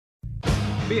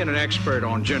being an expert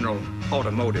on general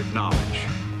automotive knowledge,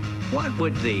 what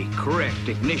would the correct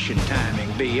ignition timing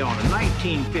be on a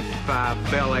 1955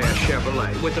 Bel Air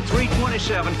Chevrolet with a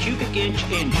 327 cubic inch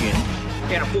engine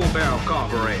and a 4-barrel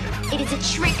carburetor? It is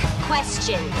a trick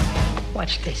question.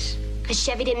 Watch this. A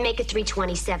Chevy didn't make a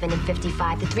 327 in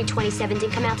 55. The 327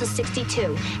 didn't come out till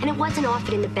 62. And it wasn't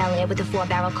offered in the Bel Air with a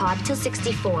 4-barrel carb till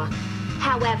 64.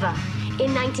 However,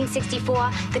 in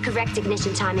 1964, the correct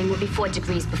ignition timing would be 4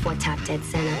 degrees before top dead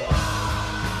center.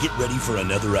 Get ready for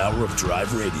another hour of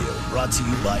Drive Radio, brought to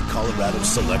you by Colorado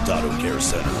Select Auto Care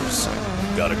Centers.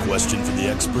 Got a question for the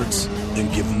experts?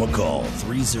 Then give them a call,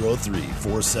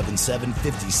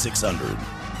 303-477-5600.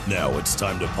 Now it's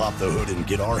time to pop the hood and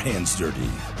get our hands dirty.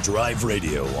 Drive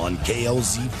Radio on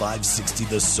KLZ 560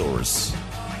 The Source.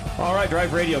 All right,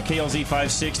 Drive Radio, KLZ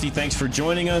 560. Thanks for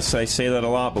joining us. I say that a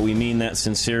lot, but we mean that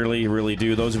sincerely, really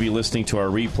do. Those of you listening to our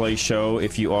replay show,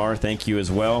 if you are, thank you as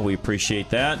well. We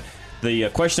appreciate that. The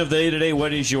question of the day today,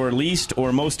 what is your least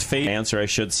or most favorite answer, I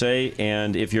should say.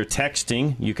 And if you're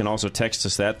texting, you can also text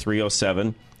us that,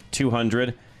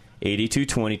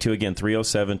 307-200-8222. Again,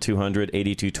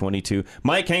 307-200-8222.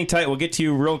 Mike, hang tight. We'll get to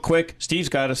you real quick. Steve's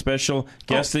got a special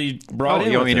guest that he brought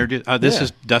in. This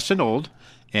is Dustin Old,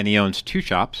 and he owns 2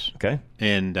 shops. Okay.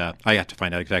 And I have to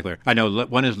find out exactly. I know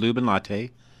one is Lube and Latte.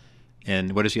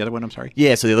 And what is the other one? I'm sorry.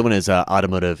 Yeah, so the other one is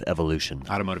Automotive Evolution.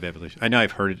 Automotive Evolution. I know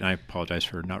I've heard it, and I apologize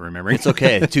for not remembering. It's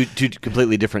okay. two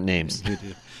completely different names.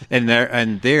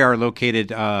 And they are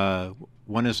located.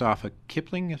 One is off of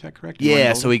Kipling. Is that correct?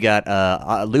 Yeah. So we got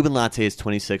Lube and Latte is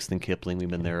 26th and Kipling. We've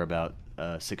been there about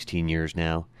 16 years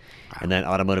now. Wow. And then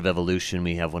Automotive Evolution,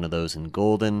 we have one of those in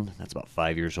Golden. That's about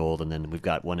 5 years old. And then we've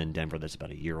got one in Denver that's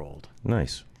about a year old.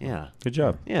 Nice. Yeah. Good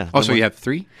job. Yeah. Oh, so you have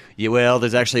 3? Yeah, well,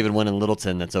 there's actually even one in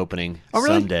Littleton that's opening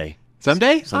someday.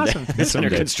 Someday? Awesome. It's under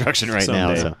construction right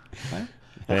now. So. Yeah,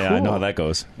 cool. I know how that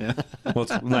goes. Yeah. Well,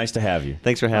 it's nice to have you.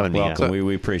 Thanks for having me. Welcome.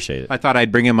 We appreciate it. I thought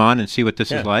I'd bring him on and see what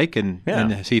this is like and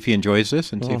see if he enjoys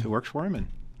this and see if it works for him. And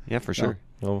yeah, for sure.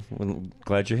 Well,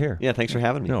 glad you're here. Yeah, thanks for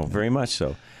having me. No, very much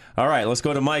so. All right, let's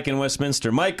go to Mike in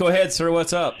Westminster. Mike, go ahead, sir.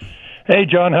 What's up? Hey,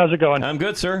 John. How's it going? I'm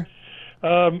good, sir.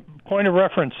 Point of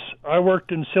reference. I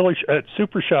worked at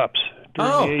super shops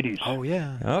during the 80s. Oh,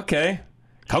 yeah. Okay.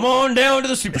 Come on down to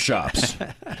the super shops.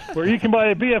 Where you can buy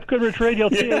a BF Goodrich radio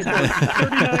for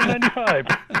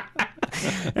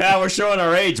 $39.95. Yeah, we're showing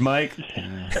our age, Mike.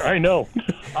 I know.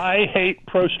 I hate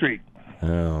Pro Street.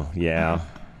 Oh, yeah.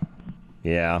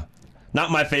 Yeah. Not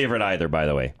my favorite either, by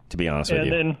the way, to be honest with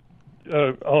you. And then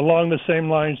along the same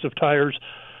lines of tires,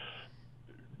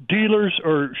 dealers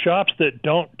or shops that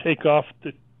don't take off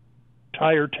the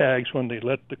tire tags when they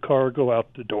let the car go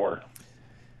out the door.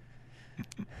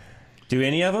 Do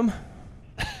any of them?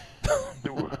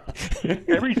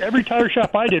 Every tire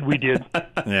shop I did, we did.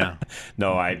 Yeah.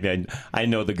 No, I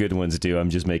know the good ones do. I'm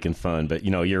just making fun. But,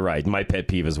 you're right. My pet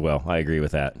peeve as well. I agree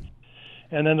with that.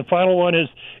 And then the final one is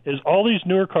all these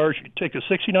newer cars, you take a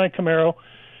 69 Camaro,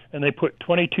 and they put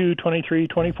 22, 23,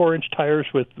 24-inch tires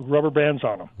with rubber bands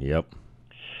on them. Yep.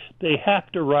 They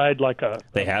have to ride like a...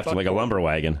 They have to, like a lumber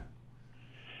wagon.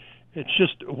 It's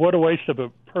just, what a waste of a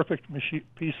perfect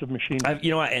piece of machinery.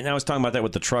 And I was talking about that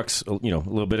with the trucks, a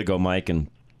little bit ago, Mike, and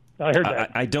I heard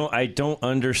that. I don't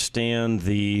understand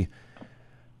the...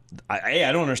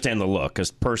 I don't understand the look,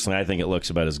 because personally I think it looks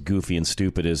about as goofy and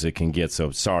stupid as it can get.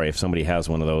 So sorry if somebody has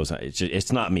one of those.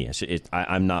 It's not me.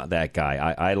 I'm not that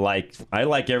guy. I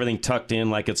like everything tucked in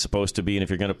like it's supposed to be. And if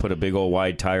you're going to put a big old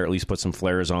wide tire, at least put some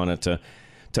flares on it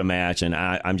to match. And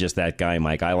I'm just that guy,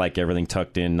 Mike. I like everything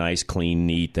tucked in, nice, clean,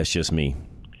 neat. That's just me.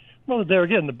 Well, there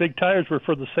again, the big tires were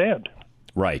for the sand.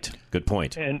 Right. Good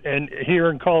point. And here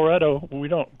in Colorado, we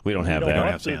don't have that. We don't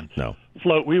have sand. No.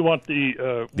 Float. We want the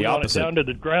opposite. Want it down to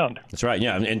the ground. That's right.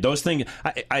 Yeah, and those things.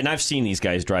 I've seen these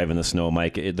guys drive in the snow,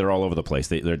 Mike. They're all over the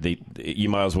place. You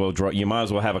might as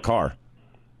well have a car.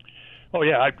 Oh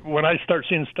yeah. When I start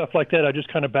seeing stuff like that, I just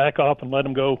kind of back off and let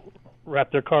them go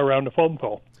wrap their car around the foam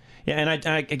pole. Yeah, and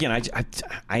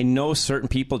I know certain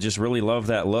people just really love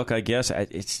that look. I guess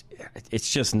it's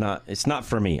just not. It's not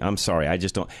for me. I'm sorry. I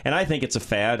just don't. And I think it's a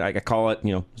fad. I call it.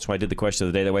 That's why I did the question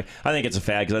of the day that way. I think it's a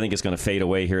fad because I think it's going to fade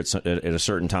away here at a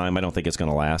certain time. I don't think it's going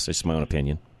to last. It's my own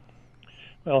opinion.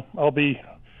 Well, I'll be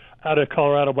out of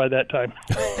Colorado by that time.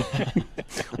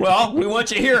 Well, we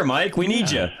want you here, Mike. We need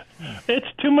you. It's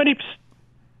too many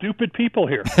stupid people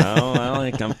here. Oh, well, I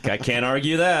can't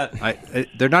argue that.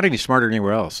 They're not any smarter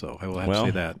anywhere else, though. I will have to say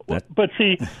that. But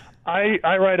see,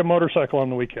 I ride a motorcycle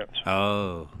on the weekends.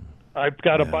 Oh. I've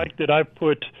got a bike that I've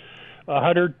put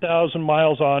 100,000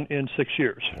 miles on in 6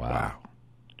 years. Wow.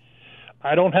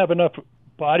 I don't have enough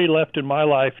body left in my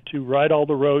life to ride all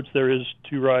the roads there is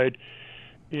to ride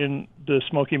in the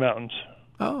Smoky Mountains.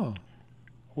 Oh.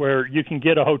 Where you can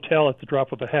get a hotel at the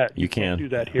drop of a hat. You can't do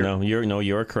that here. No,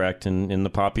 you're correct. And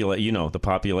the the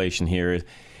population here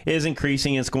is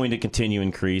increasing. It's going to continue to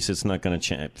increase. It's not going to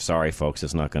change. Sorry, folks,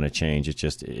 it's not going to change.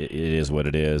 It is what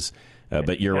it is.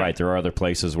 But you're right. There are other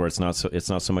places where it's not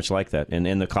so much like that,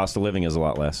 and the cost of living is a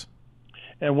lot less.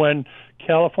 And when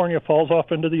California falls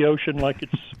off into the ocean like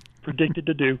it's predicted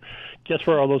to do, guess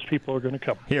where all those people are going to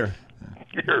come? Here.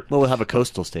 Well, we'll have a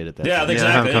coastal state at that Yeah, time.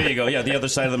 exactly. There you go. Yeah, the other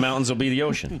side of the mountains will be the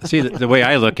ocean. See, the way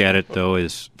I look at it, though,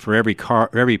 is for every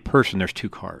person, there's 2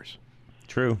 cars.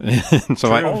 True.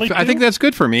 So I think that's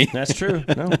good for me. That's true.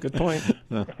 No, good point.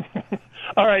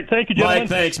 All right, thank you, gentlemen. Mike,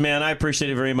 thanks, man. I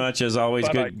appreciate it very much. As always,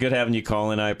 Bye-bye. good having you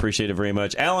call in. I appreciate it very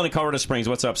much. Alan in Colorado Springs,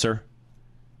 what's up, sir?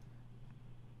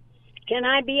 Can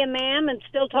I be a ma'am and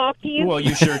still talk to you? Well,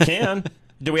 you sure can.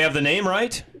 Do we have the name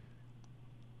right?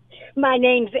 My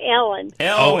name's Ellen.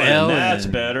 Ellen. That's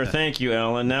better. Thank you,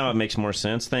 Ellen. Now it makes more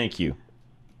sense. Thank you.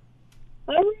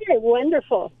 All right,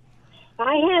 wonderful.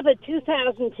 I have a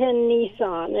 2010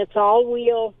 Nissan. It's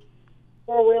all-wheel,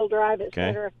 4-wheel drive,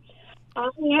 etc. I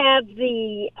have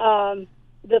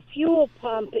the fuel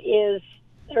pump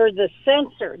or the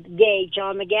sensor gauge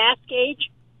on the gas gauge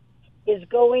is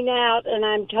going out, and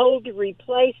I'm told to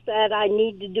replace that. I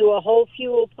need to do a whole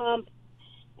fuel pump,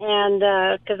 and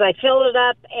because I fill it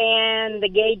up and the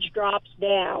gauge drops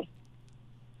down,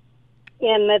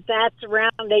 and that's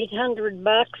around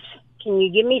 $800. Can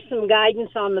you give me some guidance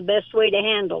on the best way to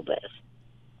handle this?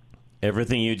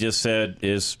 Everything you just said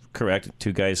is correct.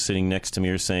 2 guys sitting next to me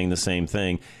are saying the same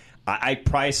thing. I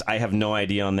have no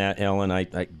idea on that, Ellen.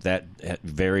 That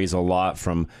varies a lot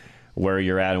from where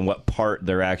you're at and what part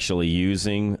they're actually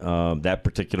using. That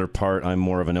particular part, I'm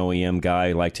more of an OEM guy.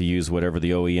 I like to use whatever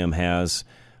the OEM has,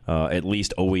 at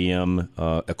least OEM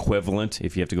equivalent.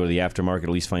 If you have to go to the aftermarket, at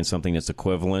least find something that's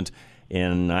equivalent.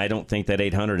 And I don't think that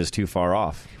 800 is too far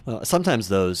off. Well, sometimes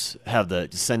those have the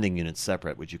sending units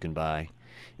separate, which you can buy.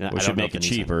 We should make it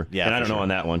cheaper. Yeah, and I don't know on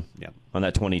that one. Yeah. On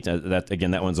that 20,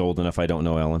 that one's old enough. I don't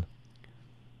know, Ellen.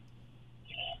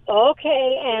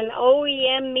 Okay, and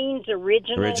OEM means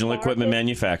original equipment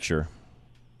manufacturer.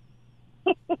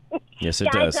 Yes,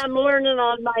 it Guys, does. I'm learning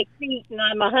on my feet, and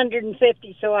I'm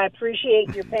 150, so I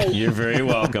appreciate your patience. You're very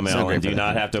welcome, So Ellen. great for Do that.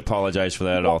 not have to apologize for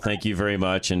that at all. Thank you very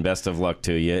much, and best of luck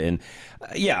to you. And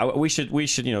we should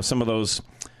some of those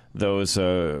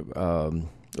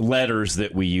letters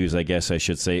that we use, I guess I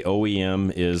should say.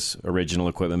 OEM is original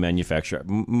equipment manufacturer.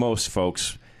 Most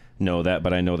folks know that,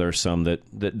 but I know there are some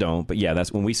that don't. But yeah,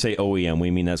 that's when we say OEM,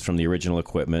 we mean that's from the original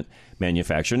equipment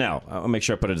manufacturer. Now, I'll make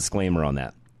sure I put a disclaimer on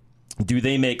that. Do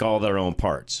they make all their own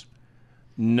parts?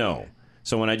 No.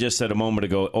 So when I just said a moment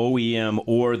ago, OEM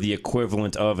or the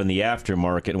equivalent of in the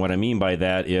aftermarket, and what I mean by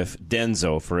that, if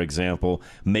Denso, for example,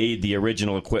 made the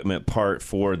original equipment part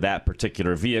for that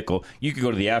particular vehicle, you could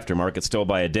go to the aftermarket, still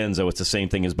buy a Denso. It's the same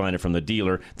thing as buying it from the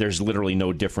dealer. There's literally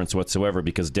no difference whatsoever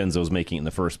because Denso's making it in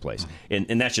the first place.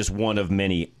 And that's just one of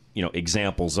many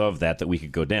examples of that we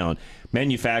could go down.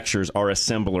 Manufacturers are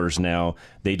assemblers now.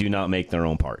 They do not make their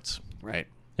own parts. Right.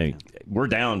 Hey, we're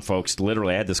down, folks.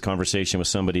 Literally, I had this conversation with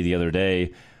somebody the other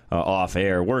day off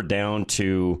air. We're down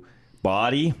to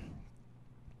body,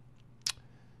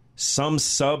 some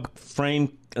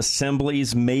subframe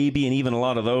assemblies, maybe, and even a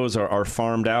lot of those are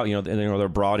farmed out. They're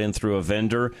brought in through a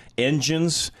vendor.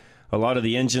 Engines, a lot of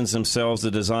the engines themselves,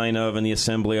 the design of and the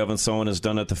assembly of and so on is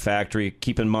done at the factory.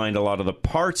 Keep in mind, a lot of the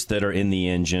parts that are in the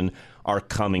engine are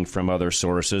coming from other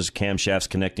sources, camshafts,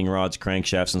 connecting rods,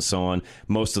 crankshafts, and so on.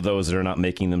 Most of those that are not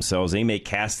making themselves. They may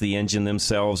cast the engine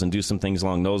themselves and do some things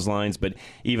along those lines, but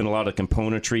even a lot of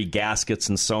componentry, gaskets,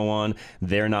 and so on,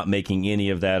 they're not making any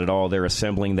of that at all. They're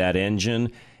assembling that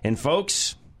engine. And,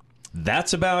 folks,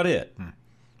 that's about it.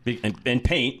 And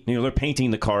paint. They're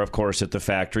painting the car, of course, at the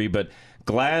factory, but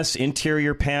glass,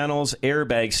 interior panels,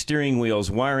 airbags, steering wheels,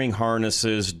 wiring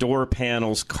harnesses, door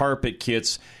panels, carpet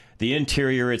kits, the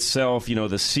interior itself,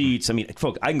 the seats. I mean,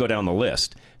 folks, I can go down the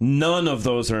list. None of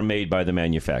those are made by the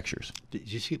manufacturers.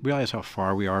 Did you realize how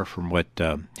far we are from what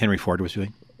Henry Ford was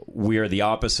doing? We are the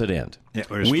opposite end. Yeah,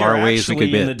 we're as we far are away as we actually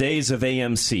could be. in the days of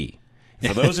AMC.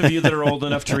 For those of you that are old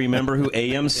enough to remember who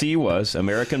AMC was,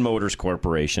 American Motors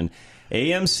Corporation,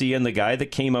 AMC and the guy that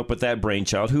came up with that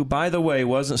brainchild, who, by the way,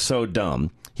 wasn't so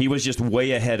dumb. He was just way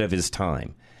ahead of his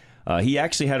time. He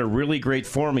actually had a really great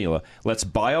formula. Let's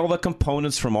buy all the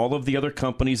components from all of the other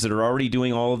companies that are already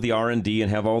doing all of the R&D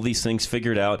and have all these things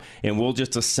figured out, and we'll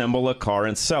just assemble a car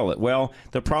and sell it. Well,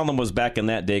 the problem was back in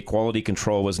that day, quality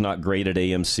control was not great at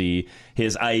AMC.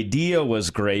 His idea was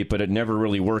great, but it never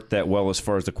really worked that well as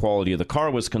far as the quality of the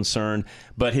car was concerned.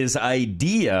 But his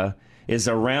idea is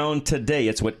around today.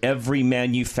 It's what every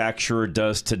manufacturer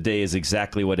does today, is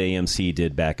exactly what AMC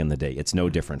did back in the day. It's no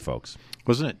different, folks.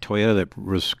 Wasn't it Toyota that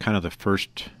was kind of the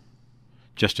first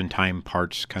just-in-time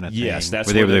parts kind of thing? Yes, that's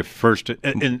where they were the first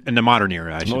in the modern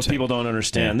era, I should say. Most people don't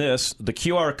understand this. The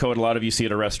QR code, a lot of you see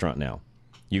at a restaurant now.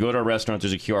 You go to a restaurant,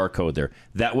 there's a QR code there.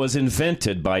 That was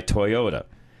invented by Toyota.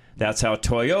 That's how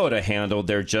Toyota handled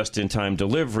their just-in-time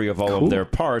delivery of all of their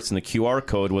parts, and the QR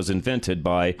code was invented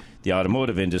by the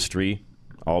automotive industry,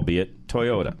 albeit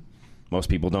Toyota. Most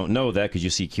people don't know that because you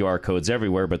see QR codes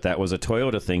everywhere, but that was a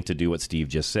Toyota thing to do what Steve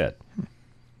just said.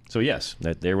 So, yes,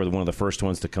 they were one of the first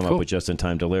ones to come up with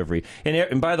just-in-time delivery.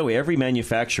 And by the way, every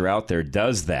manufacturer out there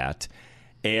does that.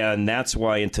 And that's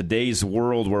why in today's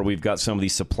world where we've got some of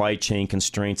these supply chain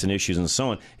constraints and issues and so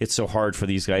on, it's so hard for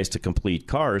these guys to complete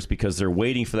cars because they're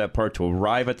waiting for that part to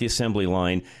arrive at the assembly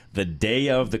line the day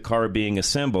of the car being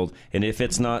assembled. And if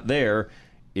it's not there,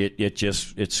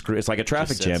 it's like a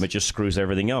traffic jam. It just screws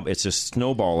everything up. It's a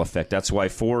snowball effect. That's why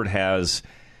Ford has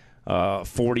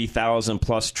 40,000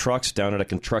 plus trucks down at a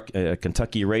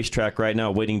Kentucky racetrack right now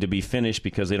waiting to be finished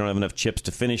because they don't have enough chips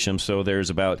to finish them. So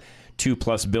there's about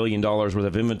 $2+ billion worth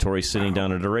of inventory sitting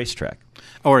down at a racetrack.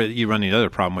 Or you run the other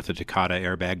problem with the Takata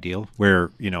airbag deal where,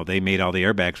 they made all the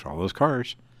airbags for all those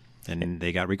cars. And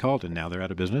they got recalled, and now they're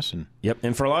out of business. Yep.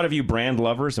 And for a lot of you brand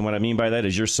lovers, and what I mean by that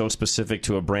is you're so specific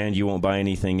to a brand you won't buy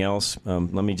anything else.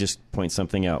 Let me just point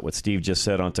something out. What Steve just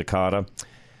said on Takata.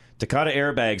 Takata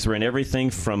airbags were in everything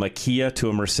from a Kia to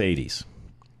a Mercedes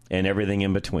and everything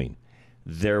in between.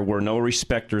 There were no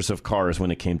respecters of cars when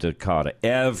it came to Takata.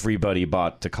 Everybody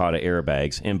bought Takata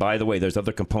airbags. And by the way, there's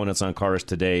other components on cars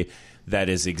today that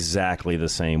is exactly the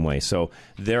same way. So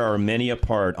there are many a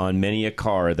part on many a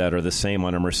car that are the same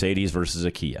on a Mercedes versus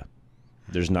a Kia.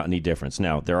 There's not any difference.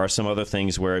 Now, there are some other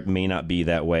things where it may not be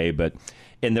that way,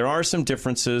 and there are some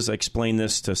differences. I explained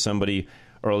this to somebody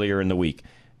earlier in the week.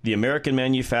 The American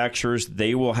manufacturers,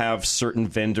 they will have certain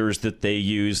vendors that they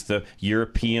use. The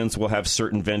Europeans will have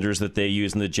certain vendors that they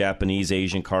use, and the Japanese,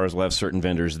 Asian cars will have certain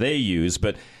vendors they use.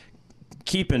 But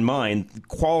keep in mind,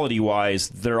 quality-wise,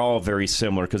 they're all very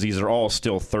similar because these are all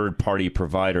still third-party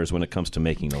providers when it comes to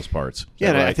making those parts. Yeah,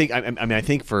 and right? I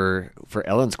think for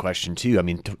Ellen's question too.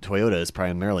 Toyota is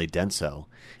primarily Denso.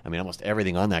 Almost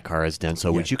everything on that car is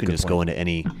Denso, which you can just go into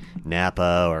any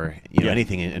Napa or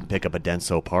anything and pick up a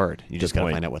Denso part. You just got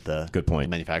to find out what the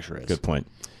manufacturer is. Good point.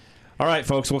 All right,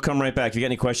 folks, we'll come right back. If you got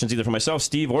any questions either for myself,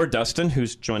 Steve, or Dustin,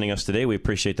 who's joining us today, we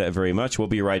appreciate that very much. We'll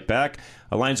be right back.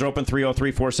 Lines are open,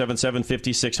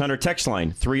 303-477-5600. Text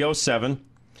line,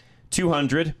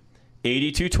 307-200-8222,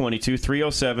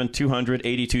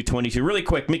 307-200-8222. Really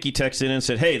quick, Mickey texted in and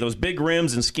said, hey, those big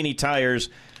rims and skinny tires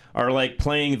are like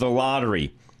playing the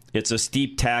lottery. It's a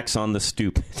steep tax on the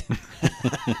stupid.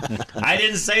 I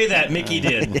didn't say that. Mickey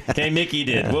did. Okay, Mickey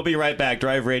did. We'll be right back.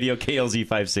 Drive Radio, KLZ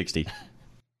 560.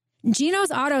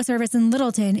 Gino's Auto Service in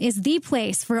Littleton is the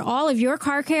place for all of your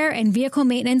car care and vehicle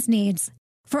maintenance needs.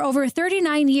 For over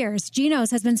 39 years,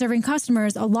 Gino's has been serving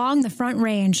customers along the Front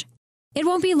Range. It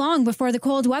won't be long before the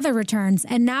cold weather returns,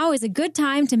 and now is a good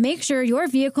time to make sure your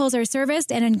vehicles are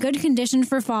serviced and in good condition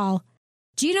for fall.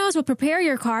 Gino's will prepare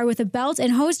your car with a belt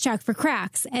and hose check for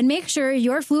cracks and make sure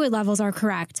your fluid levels are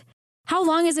correct. How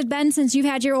long has it been since you've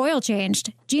had your oil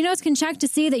changed? Gino's can check to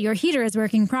see that your heater is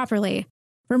working properly.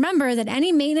 Remember that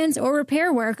any maintenance or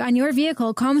repair work on your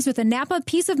vehicle comes with a Napa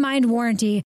Peace of Mind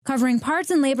warranty, covering parts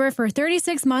and labor for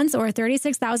 36 months or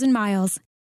 36,000 miles.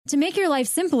 To make your life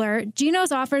simpler,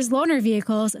 Gino's offers loaner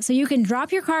vehicles so you can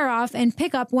drop your car off and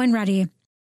pick up when ready.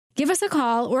 Give us a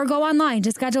call or go online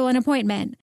to schedule an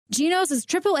appointment. Gino's is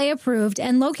AAA approved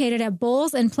and located at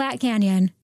Bowles and Platte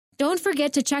Canyon. Don't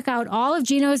forget to check out all of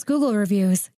Gino's Google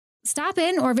reviews. Stop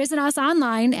in or visit us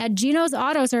online at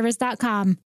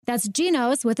ginosautoservice.com. That's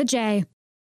Gino's with a J.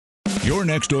 Your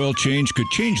next oil change could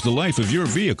change the life of your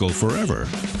vehicle forever.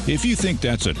 If you think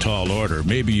that's a tall order,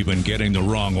 maybe you've been getting the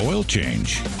wrong oil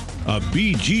change. A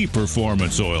BG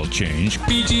Performance oil change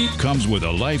comes with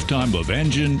a lifetime of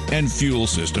engine and fuel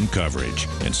system coverage.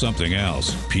 And something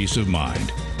else, peace of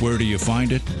mind. Where do you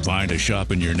find it? Find a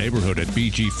shop in your neighborhood at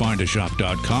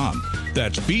bgfindashop.com.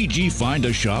 That's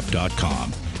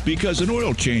bgfindashop.com. Because an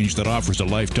oil change that offers a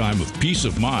lifetime of peace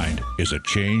of mind is a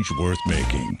change worth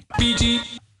making.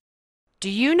 Do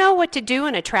you know what to do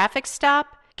in a traffic stop?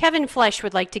 Kevin Flesh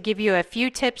would like to give you a few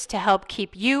tips to help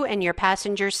keep you and your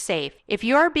passengers safe. If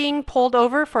you are being pulled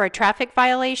over for a traffic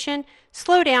violation,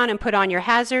 slow down and put on your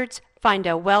hazards, find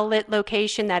a well-lit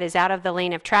location that is out of the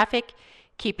lane of traffic,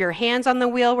 keep your hands on the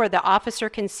wheel where the officer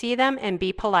can see them, and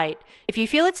be polite. If you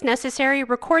feel it's necessary,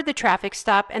 record the traffic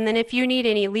stop, and then if you need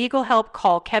any legal help,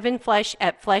 call Kevin Flesh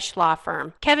at Flesh Law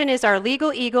Firm. Kevin is our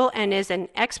legal eagle and is an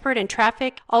expert in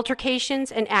traffic,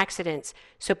 altercations, and accidents.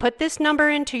 So put this number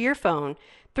into your phone,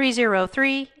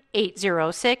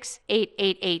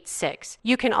 303-806-8886.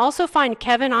 You can also find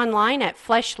Kevin online at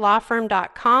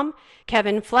fleshlawfirm.com.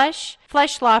 Kevin Flesh,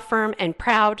 Flesh Law Firm, and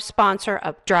proud sponsor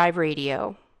of Drive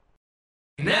Radio.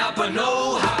 Napa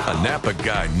know-how. A Napa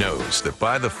guy knows that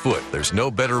by the foot, there's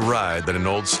no better ride than an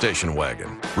old station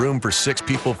wagon. Room for 6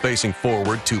 people facing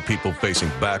forward, 2 people facing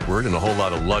backward, and a whole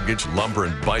lot of luggage, lumber,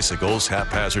 and bicycles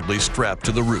haphazardly strapped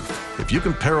to the roof. If you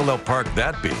can parallel park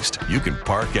that beast, you can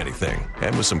park anything.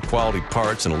 And with some quality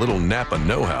parts and a little Napa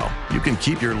know-how, you can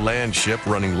keep your land ship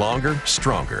running longer,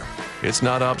 stronger. It's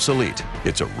not obsolete.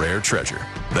 It's a rare treasure.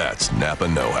 That's Napa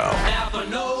know-how. Napa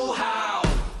know-how.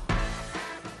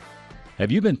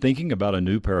 Have you been thinking about a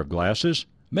new pair of glasses?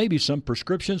 Maybe some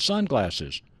prescription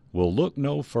sunglasses? Well, look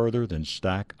no further than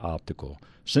Stack Optical.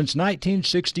 Since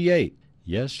 1968,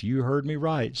 yes, you heard me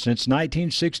right, since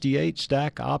 1968,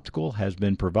 Stack Optical has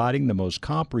been providing the most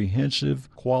comprehensive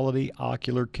quality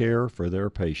ocular care for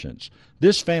their patients.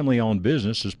 This family-owned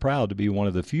business is proud to be one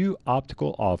of the few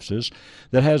optical offices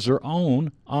that has their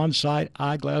own on-site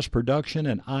eyeglass production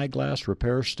and eyeglass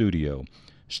repair studio.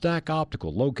 Stack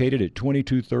Optical, located at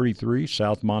 2233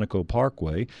 South Monaco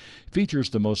Parkway, features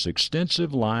the most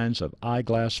extensive lines of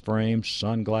eyeglass frames,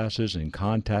 sunglasses, and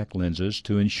contact lenses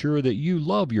to ensure that you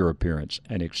love your appearance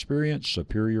and experience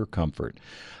superior comfort.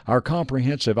 Our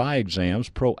comprehensive eye exams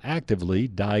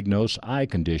proactively diagnose eye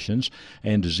conditions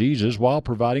and diseases while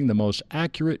providing the most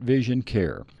accurate vision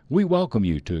care. We welcome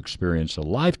you to experience a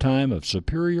lifetime of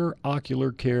superior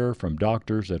ocular care from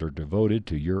doctors that are devoted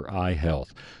to your eye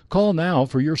health. Call now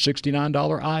for your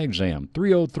 $69 eye exam,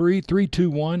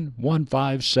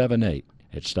 303-321-1578.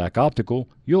 At Stack Optical,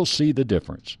 you'll see the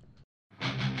difference.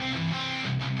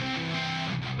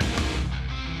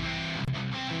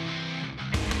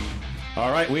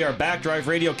 All right, we are back. Drive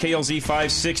Radio, KLZ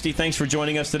 560. Thanks for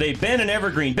joining us today. Ben in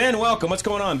Evergreen. Ben, welcome. What's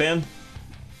going on, Ben?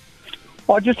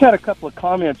 Well, I just had a couple of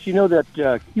comments. You know that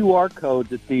QR code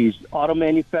that these auto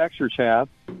manufacturers have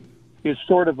is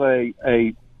sort of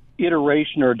a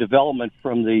iteration or development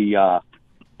from the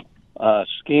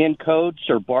scan codes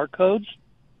or barcodes.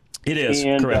 It is,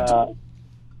 and, correct.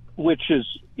 Which is,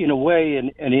 in a way,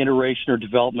 an iteration or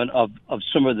development of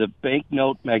some of the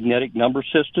banknote magnetic number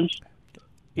systems.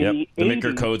 Yep, the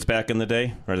Micker codes back in the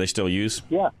day, or they still use?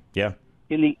 Yeah. Yeah.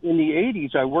 In the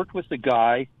 80s, I worked with the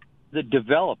guy that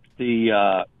developed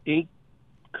the ink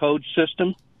code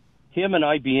system. Him and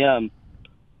IBM,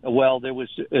 well, there was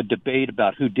a debate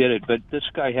about who did it, but this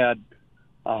guy had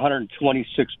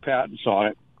 126 patents on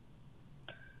it.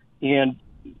 And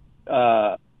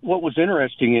what was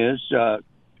interesting is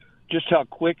just how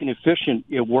quick and efficient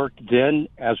it worked then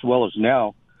as well as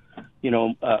now. You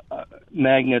know,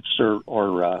 magnets or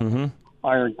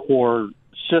iron core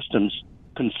systems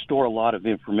can store a lot of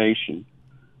information,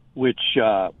 which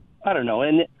I don't know.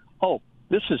 And,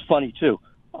 this is funny, too.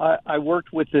 I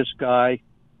worked with this guy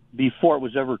before it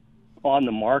was ever on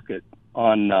the market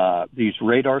on these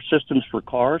radar systems for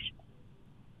cars.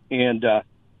 And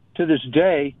to this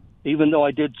day, even though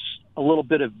I did a little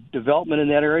bit of development in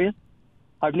that area,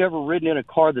 I've never ridden in a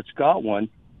car that's got one.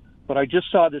 But I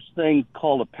just saw this thing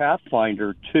called a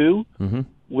Pathfinder 2,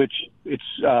 which it's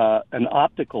an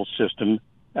optical system,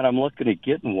 and I'm looking at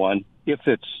getting one if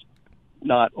it's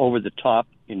not over the top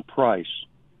in price.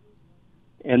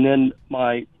 And then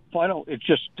my final, it's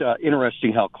just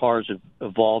interesting how cars have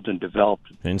evolved and developed.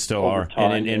 And still are.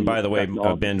 And by the way,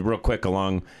 Ben, real quick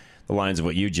along the lines of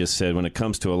what you just said, when it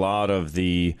comes to a lot of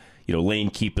the lane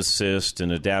keep assist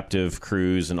and adaptive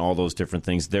cruise and all those different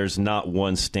things, there's not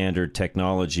one standard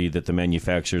technology that the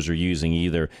manufacturers are using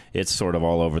either. It's sort of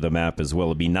all over the map as well.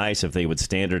 It'd be nice if they would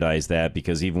standardize that,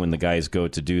 because even when the guys go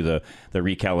to do the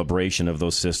recalibration of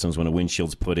those systems, when a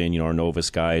windshield's put in, our Novus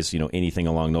guys, anything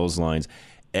along those lines,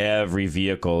 every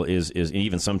vehicle is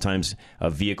even sometimes a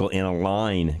vehicle in a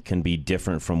line can be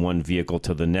different from one vehicle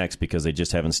to the next because they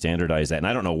just haven't standardized that. And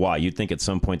I don't know why. You'd think at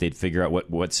some point they'd figure out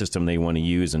what system they want to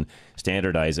use and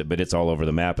standardize it, but it's all over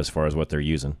the map as far as what they're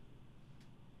using.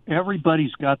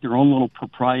 Everybody's got their own little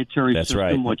proprietary system,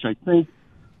 right, which I think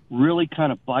really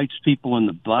kind of bites people in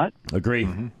the butt. Agree.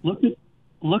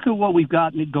 Look at what we've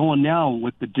got going now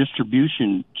with the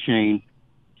distribution chain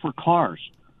for cars.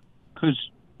 Because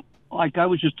like I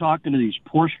was just talking to these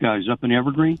Porsche guys up in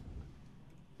Evergreen,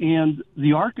 and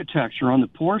the architecture on the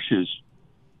Porsches,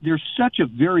 there's such a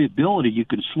variability. You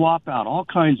can swap out all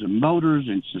kinds of motors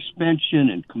and suspension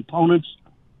and components.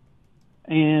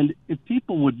 And if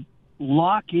people would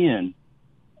lock in,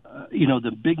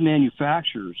 the big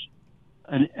manufacturers,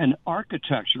 an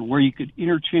architecture where you could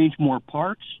interchange more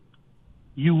parts,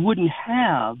 you'd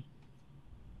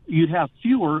have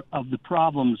fewer of the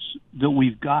problems that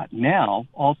we've got now,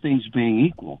 all things being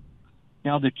equal.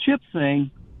 Now, the chip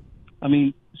thing, I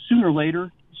mean, sooner or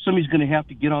later, somebody's going to have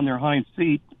to get on their hind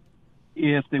feet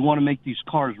if they want to make these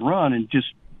cars run and just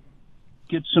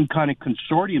get some kind of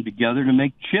consortium together to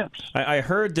make chips. I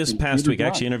heard this past week, I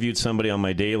actually interviewed somebody on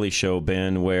my daily show,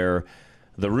 Ben, where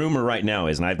the rumor right now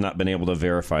is, and I've not been able to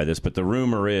verify this, but the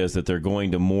rumor is that they're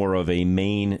going to more of a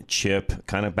main chip,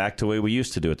 kind of back to the way we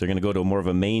used to do it. They're going to go to more of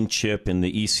a main chip in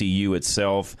the ECU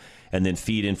itself and then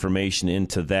feed information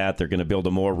into that. They're going to build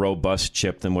a more robust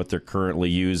chip than what they're currently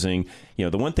using.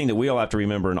 The one thing that we all have to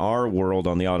remember in our world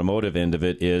on the automotive end of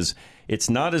it is it's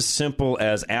not as simple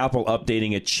as Apple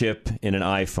updating a chip in an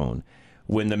iPhone.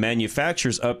 When the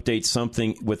manufacturers update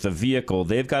something with a vehicle,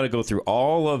 they've got to go through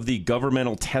all of the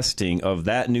governmental testing of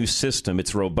that new system,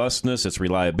 its robustness, its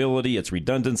reliability, its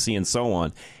redundancy, and so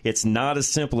on. It's not as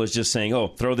simple as just saying,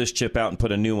 throw this chip out and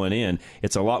put a new one in.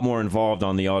 It's a lot more involved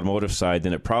on the automotive side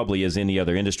than it probably is any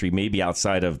other industry, maybe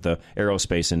outside of the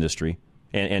aerospace industry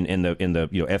and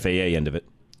the FAA end of it.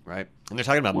 Right. And they're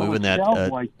talking about moving that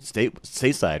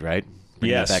stateside, right?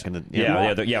 Yes. Back in the,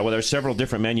 Well, there's several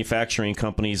different manufacturing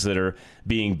companies that are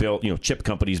being built, chip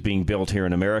companies being built here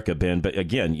in America, Ben. But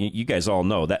again, you guys all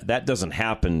know that doesn't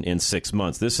happen in 6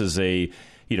 months. This is a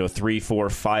 3, 4,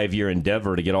 5 year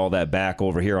endeavor to get all that back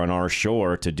over here on our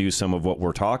shore to do some of what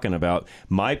we're talking about.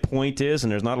 My point is,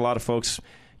 and there's not a lot of folks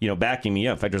backing me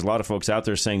up. In fact, there's a lot of folks out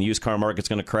there saying the used car market's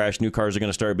going to crash, new cars are going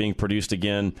to start being produced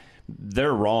again.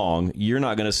 They're wrong. You're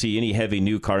not going to see any heavy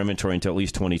new car inventory until at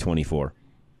least 2024.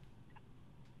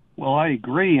 Well, I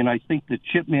agree, and I think the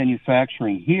chip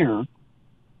manufacturing here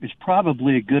is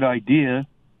probably a good idea.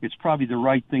 It's probably the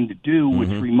right thing to do, which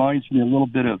reminds me a little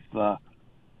bit of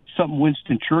something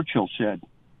Winston Churchill said.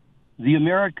 The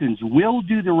Americans will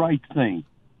do the right thing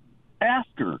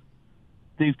after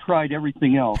they've tried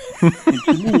everything else. And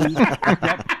to me,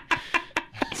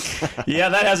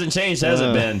 that hasn't changed, has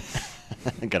it, Ben?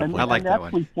 I like that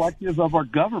one. That's reflective of our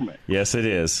government. Yes, it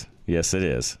is. Yes, it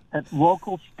is. At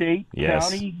local, state,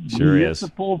 county, sure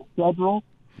municipal, federal.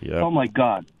 Yep. Oh, my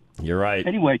God. You're right.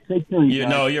 Anyway, take care.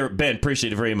 You're Ben.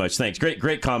 Appreciate it very much. Thanks.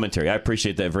 Great commentary. I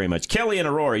appreciate that very much. Kelly and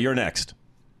Aurora, you're next.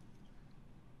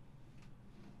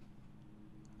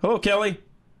 Hello, Kelly.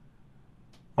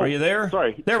 Are you there?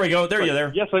 Sorry. There we go. You're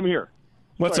there. Yes, I'm here.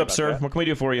 What's Sorry up, sir? that. What can we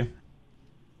do for you?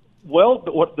 Well,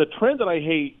 the trend that I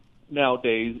hate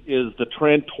nowadays is the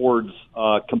trend towards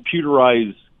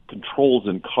computerized controls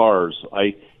in cars.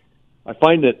 I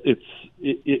find that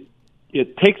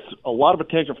it takes a lot of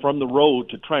attention from the road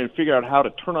to try and figure out how to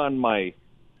turn on my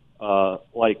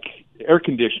like air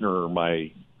conditioner or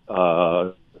my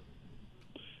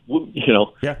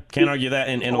can't argue that,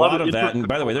 and a lot of that. And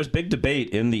by the way, there's big debate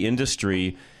in the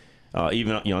industry,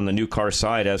 even on the new car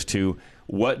side, as to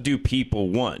what do people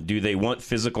want. Do they want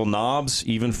physical knobs,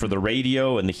 even for the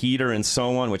radio and the heater and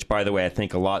so on? Which, by the way, I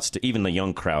think a lot. Even the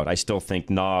young crowd, I still think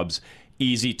knobs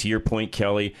easy. To your point,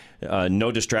 Kelly,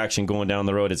 no distraction going down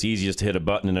the road. It's easiest to hit a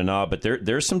button and a knob. But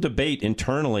there's some debate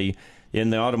internally in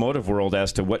the automotive world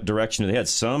as to what direction they had.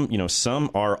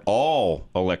 Some are all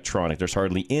electronic. There's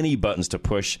hardly any buttons to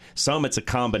push. Some it's a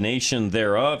combination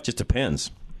thereof. Just depends.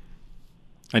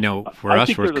 I know for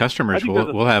us, for customers,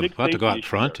 we'll have to go out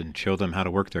front and show them how to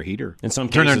work their heater. In some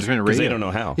cases, because they don't know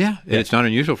how. Yeah, it's not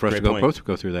unusual for us to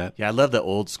go through that. Yeah, I love the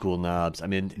old school knobs. I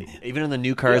mean, even in the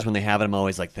new cars when they have it, I'm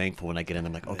always thankful when I get in.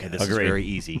 I'm like, okay, this is very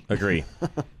easy. Agree.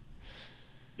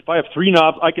 If I have 3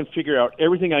 knobs, I can figure out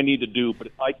everything I need to do. But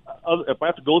if I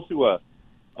have to go through a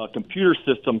computer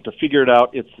system to figure it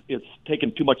out, it's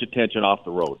taking too much attention off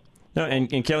the road. No,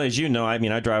 and Kelly, as you know, I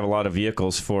mean, I drive a lot of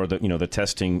vehicles for the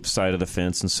testing side of the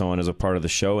fence and so on as a part of the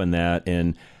show and that.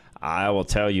 And I will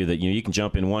tell you that you can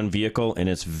jump in one vehicle and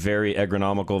it's very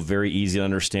ergonomical, very easy to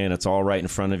understand. It's all right in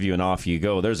front of you and off you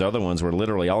go. There's other ones where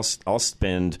literally I'll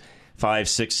spend 5,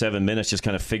 6, 7 minutes just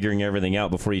kind of figuring everything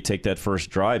out before you take that first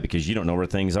drive because you don't know where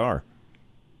things are.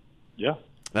 Yeah.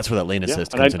 That's where that lane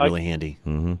assist comes in really handy.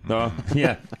 Mm-hmm.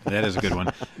 Yeah, that is a good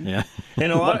one. Yeah,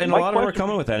 and a lot of them are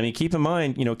coming with that. I mean, keep in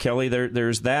mind, Kelly,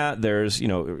 there's that. There's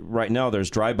right now there's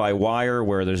drive-by-wire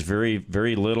where there's very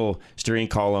very little steering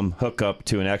column hookup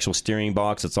to an actual steering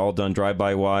box. It's all done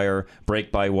drive-by-wire,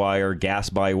 brake-by-wire,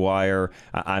 gas-by-wire.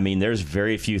 I mean, there's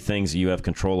very few things that you have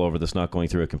control over that's not going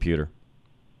through a computer.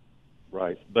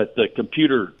 Right, but the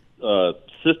computer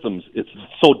systems, it's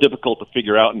so difficult to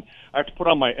figure out, and I have to put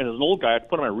on as an old guy, I have to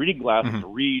put on my reading glasses to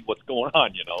read what's going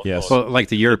on, Yes. So, like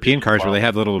the European cars where they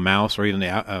have the little mouse, or even the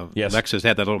Lexus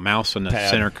had that little mouse in the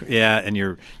center. Yeah, and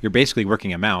you're basically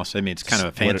working a mouse. I mean, it's kind of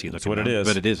a fancy looking. That's what it is.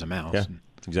 But it is a mouse. Yeah,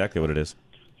 that's exactly what it is.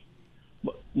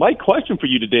 My question for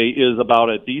you today is about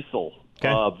a diesel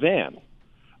van.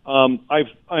 I'm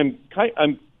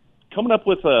coming up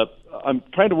with I'm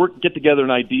trying to get together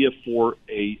an idea for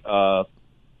a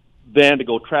van to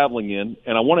go traveling in,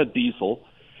 and I want a diesel.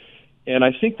 And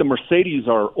I think the Mercedes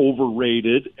are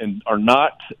overrated and are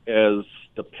not as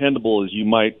dependable as you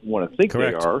might want to think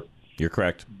Correct. They are. You're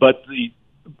correct. But the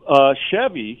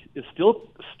Chevy is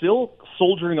still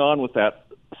soldiering on with that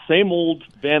same old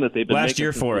van that they've been last making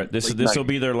year for it. This will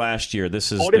be their last year.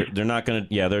 This is they're not going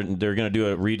to. Yeah, they're going to do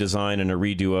a redesign and a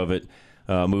redo of it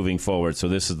moving forward. So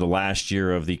this is the last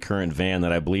year of the current van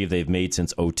that I believe they've made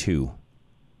since 2002.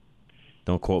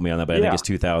 Don't quote me on that, but I think it's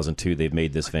 2002 they've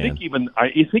made this van.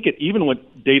 I think it even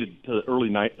went dated to the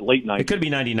late 90s. It could be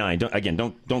 99.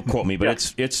 Don't quote me,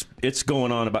 but it's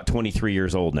going on about 23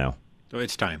 years old now. So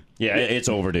it's time. Yeah, it's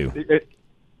overdue.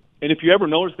 And if you ever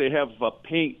notice, they have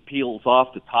paint peels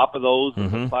off the top of those,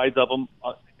 and the sides of them,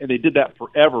 and they did that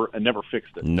forever and never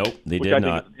fixed it. Nope, they did not. Which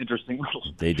I think is an interesting little.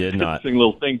 They did not. Interesting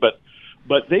little thing, but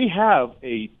they have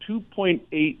a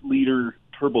 2.8 liter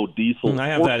turbo diesel. I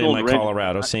have that in my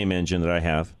Colorado, same engine that I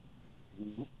have.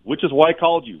 Which is why I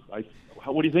called you.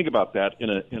 What do you think about that in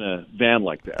a van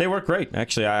like that? They work great.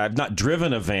 Actually, I've not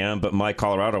driven a van, but my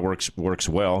Colorado works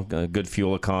well. Good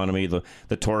fuel economy. The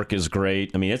torque is great.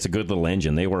 I mean, it's a good little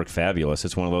engine. They work fabulous.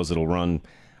 It's one of those that'll run.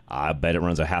 I bet it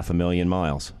runs 500,000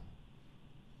 miles.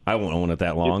 I won't own it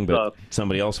that long, but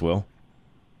somebody else will.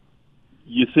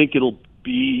 You think it'll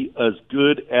be as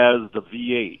good as the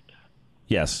V8?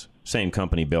 Yes. Same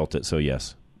company built it, so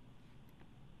yes.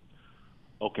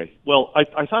 Okay. Well,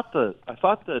 I thought the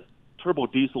turbo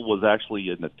diesel was actually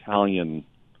an Italian.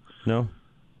 No,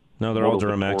 they're all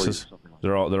Duramaxes.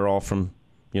 They're all from,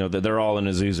 they're all in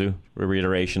Isuzu. A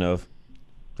reiteration of.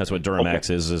 That's what Duramax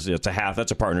is. It's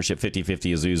that's a partnership,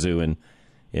 50-50 Isuzu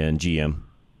and GM.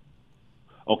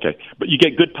 Okay, but you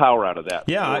get good power out of that.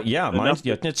 Yeah.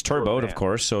 It's turboed, of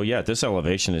course. So yeah, this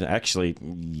elevation is actually,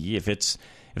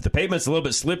 if the pavement's a little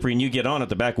bit slippery and you get on it,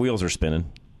 the back wheels are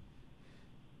spinning.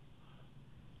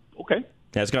 Okay.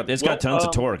 Yeah, it's got tons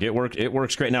of torque. It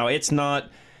works great. Now it's not,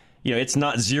 it's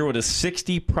not 0 to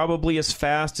 60 probably as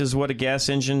fast as what a gas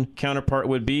engine counterpart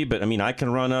would be. But I mean, I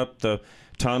can run up the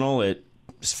tunnel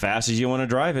as fast as you want to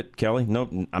drive it, Kelly.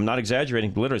 No, I'm not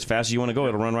exaggerating. Literally, as fast as you want to go,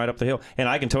 it'll run right up the hill. And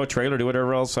I can tow a trailer, do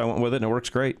whatever else I want with it, and it works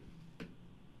great.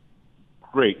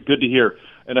 Great, good to hear.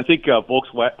 And I think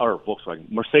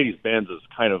Mercedes-Benz is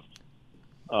kind of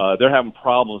they're having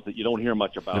problems that you don't hear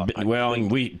much about. Well,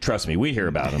 and trust me, we hear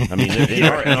about them. I mean, in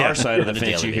our side of the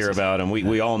fence, you hear about them.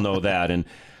 We all know that. And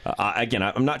again,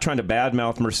 I'm not trying to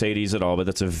badmouth Mercedes at all, but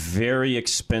that's a very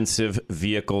expensive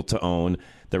vehicle to own.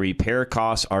 The repair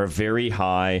costs are very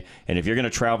high, and if you're going to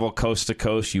travel coast to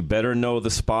coast, you better know the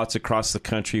spots across the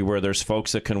country where there's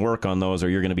folks that can work on those, or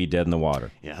you're going to be dead in the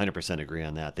water. Yeah, 100% agree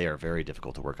on that. They are very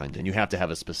difficult to work on, and you have to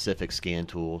have a specific scan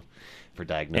tool for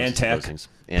diagnosis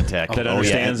and tech that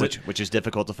understands which is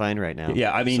difficult to find right now.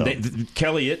 Yeah, I mean,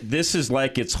 Kelly, this is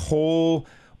like its whole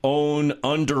own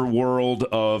underworld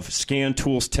of scan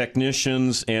tools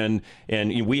technicians, and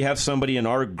we have somebody in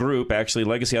our group, actually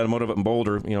Legacy Automotive in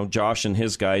Boulder, Josh and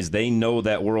his guys, they know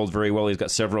that world very well. He's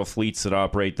got several fleets that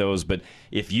operate those, but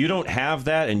if you don't have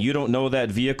that and you don't know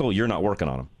that vehicle, you're not working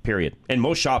on them, period. And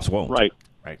most shops won't. Right.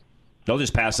 They'll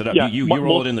just pass it up. Yeah, you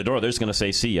roll it in the door, they're just going to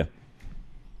say, see ya.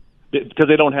 Because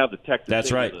they don't have the tech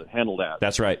That's right. to handle that.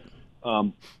 That's right.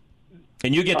 And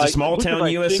you get to small town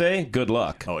USA, good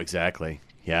luck. Oh, exactly.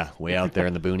 Yeah, way out there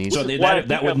in the boonies. So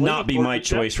that would not be my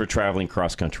choice for traveling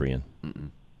cross-country in. Mm-mm.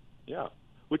 Yeah,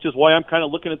 which is why I'm kind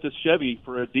of looking at this Chevy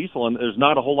for a diesel, and there's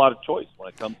not a whole lot of choice when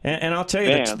it comes to And I'll tell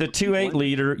you, the 2.8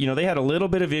 liter, they had a little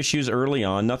bit of issues early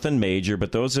on, nothing major,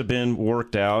 but those have been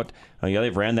worked out.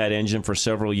 They've ran that engine for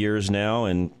several years now,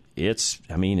 and it's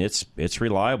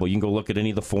reliable. You can go look at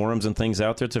any of the forums and things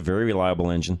out there. It's a very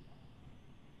reliable engine.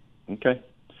 Okay.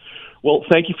 Well,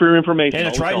 thank you for your information. And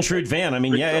a tried and true van. I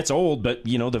mean, it's old, but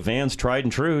the van's tried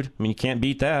and true. I mean, you can't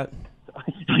beat that.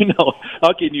 I know.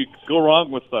 How can you go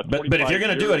wrong with But if you're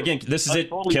going to do it again, this is it,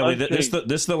 totally Kelly. This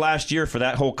is the last year for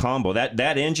that whole combo.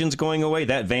 That engine's going away.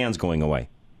 That van's going away.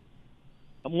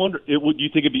 I'm wondering, would you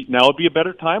think it'd be a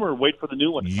better time, or wait for the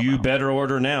new one? You better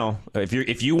order now.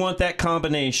 If you want that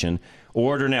combination,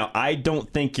 order now. I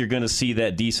don't think you're going to see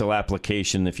that diesel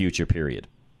application in the future. Period.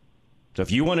 So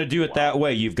if you want to do it that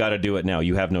way, you've got to do it now.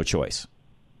 You have no choice.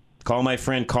 Call my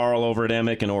friend Carl over at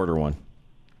Emick and order one.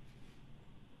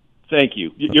 Thank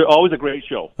you. You're always a great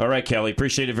show. All right, Kelly.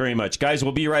 Appreciate it very much. Guys,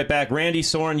 we'll be right back. Randy,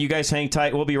 Soren, you guys hang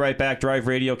tight. We'll be right back. Drive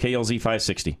Radio, KLZ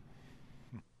 560.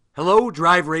 Hello,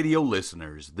 Drive Radio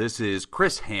listeners. This is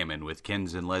Chris Hammond with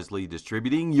Kens and Leslie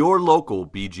Distributing, your local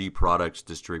BG Products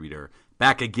distributor.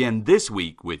 Back again this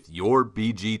week with your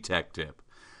BG Tech Tip.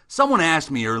 Someone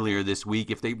asked me earlier this week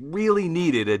if they really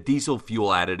needed a diesel fuel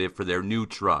additive for their new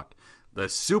truck. The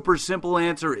super simple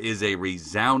answer is a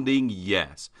resounding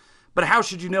yes. But how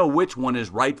should you know which one is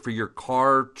right for your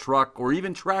car, truck, or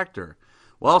even tractor?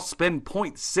 Well, spend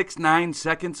 0.69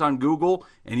 seconds on Google,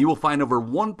 and you will find over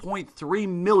 1.3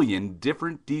 million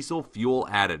different diesel fuel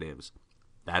additives.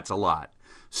 That's a lot.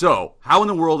 So, how in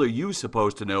the world are you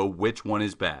supposed to know which one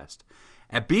is best?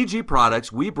 At BG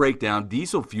Products, we break down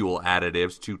diesel fuel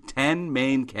additives to 10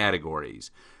 main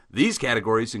categories. These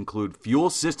categories include fuel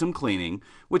system cleaning,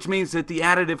 which means that the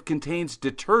additive contains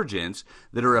detergents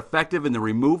that are effective in the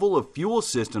removal of fuel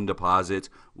system deposits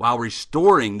while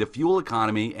restoring the fuel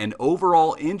economy and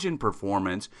overall engine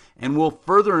performance, and will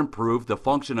further improve the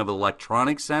function of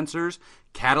electronic sensors,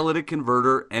 catalytic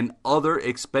converter, and other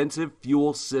expensive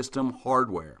fuel system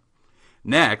hardware.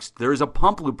 Next, there is a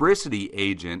pump lubricity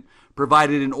agent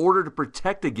provided in order to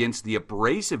protect against the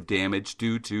abrasive damage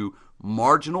due to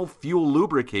marginal fuel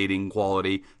lubricating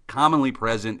quality commonly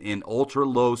present in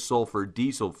ultra-low sulfur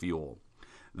diesel fuel.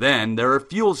 Then there are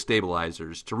fuel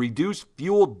stabilizers to reduce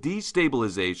fuel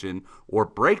destabilization or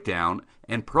breakdown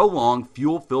and prolong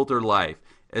fuel filter life,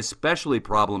 especially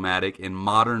problematic in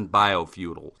modern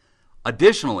biofuels.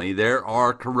 Additionally, there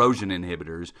are corrosion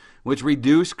inhibitors, which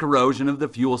reduce corrosion of the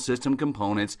fuel system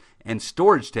components and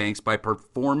storage tanks by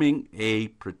performing a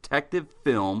protective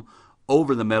film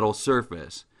over the metal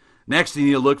surface. Next, you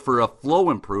need to look for a flow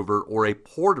improver or a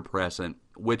pour depressant,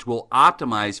 which will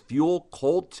optimize fuel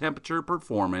cold temperature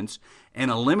performance and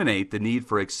eliminate the need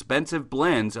for expensive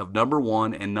blends of number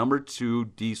 1 and number 2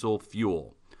 diesel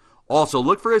fuel. Also,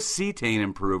 look for a cetane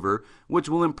improver, which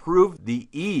will improve the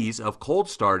ease of cold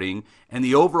starting and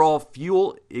the overall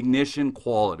fuel ignition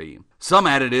quality. Some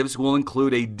additives will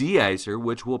include a de-icer,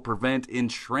 which will prevent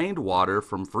entrained water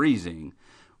from freezing.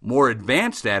 More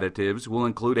advanced additives will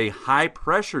include a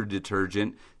high-pressure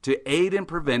detergent to aid in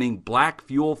preventing black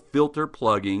fuel filter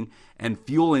plugging and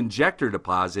fuel injector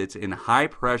deposits in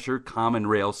high-pressure common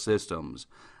rail systems.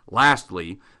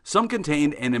 Lastly, some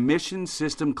contain an emission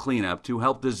system cleanup to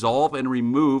help dissolve and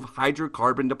remove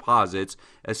hydrocarbon deposits,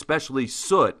 especially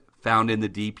soot found in the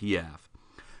DPF.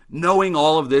 Knowing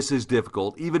all of this is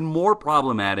difficult. Even more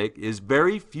problematic is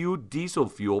very few diesel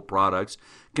fuel products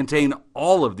contain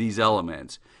all of these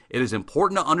elements. It is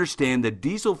important to understand the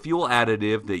diesel fuel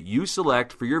additive that you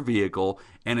select for your vehicle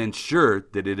and ensure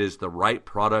that it is the right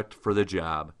product for the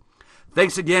job.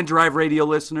 Thanks again, Drive Radio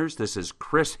listeners. This is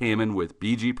Chris Hammond with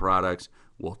BG Products.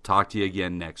 We'll talk to you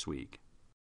again next week.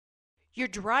 You're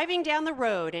driving down the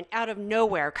road and out of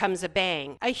nowhere comes a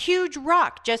bang. A huge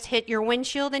rock just hit your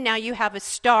windshield and now you have a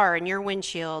star in your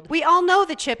windshield. We all know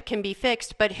the chip can be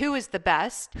fixed, but who is the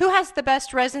best? Who has the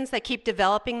best resins that keep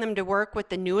developing them to work with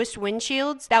the newest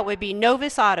windshields? That would be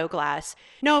Novus Auto Glass.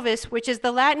 Novus, which is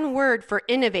the Latin word for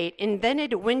innovate,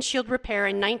 invented windshield repair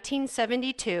in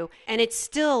 1972, and it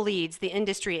still leads the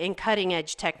industry in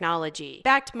cutting-edge technology.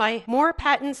 Backed by more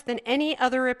patents than any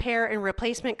other repair and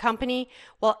replacement company,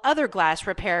 while other glass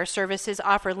repair services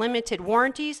offer limited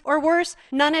warranties, or worse,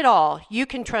 none at all. You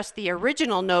can trust the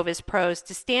original Novus pros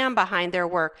to stand behind their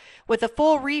work with a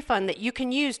full refund that you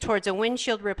can use towards a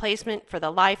windshield replacement for the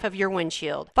life of your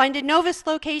windshield. Find a Novus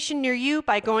location near you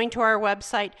by going to our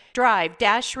website,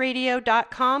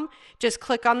 drive-radio.com. Just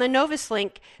click on the Novus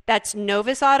link. That's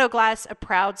Novus Auto Glass, a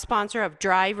proud sponsor of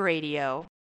Drive Radio.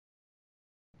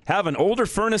 Have an older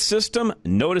furnace system,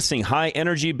 noticing high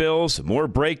energy bills, more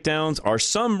breakdowns, are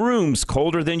some rooms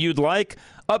colder than you'd like?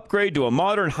 Upgrade to a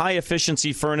modern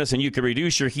high-efficiency furnace and you can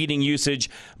reduce your heating usage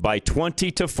by 20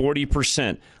 to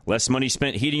 40%. Less money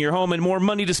spent heating your home and more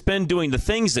money to spend doing the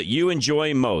things that you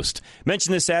enjoy most.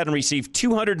 Mention this ad and receive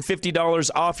 $250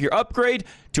 off your upgrade.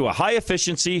 to a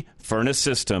high-efficiency furnace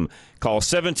system. Call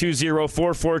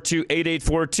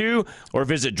 720-442-8842 or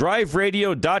visit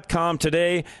driveradio.com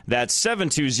today. That's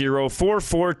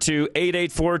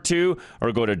 720-442-8842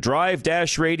 or go to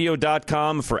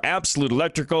drive-radio.com for Absolute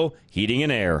Electrical Heating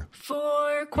and Air.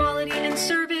 For quality and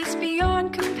service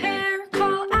beyond compare,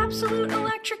 call Absolute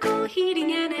Electrical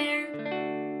Heating and Air.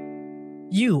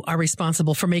 You are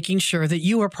responsible for making sure that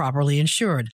you are properly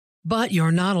insured, but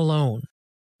you're not alone.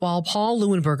 While Paul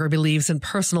Leuenberger believes in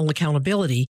personal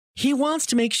accountability, he wants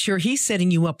to make sure he's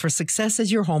setting you up for success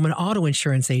as your home and auto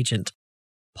insurance agent.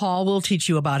 Paul will teach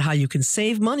you about how you can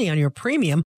save money on your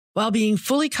premium while being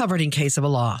fully covered in case of a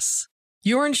loss.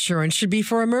 Your insurance should be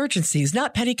for emergencies,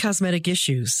 not petty cosmetic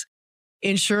issues.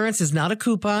 Insurance is not a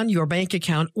coupon, your bank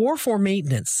account, or for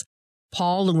maintenance.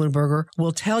 Paul Leuenberger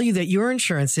will tell you that your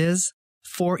insurance is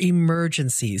for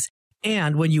emergencies.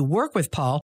 And when you work with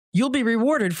Paul, you'll be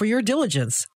rewarded for your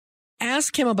diligence.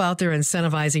 Ask him about their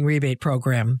incentivizing rebate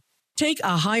program. Take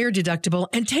a higher deductible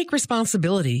and take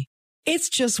responsibility. It's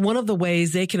just one of the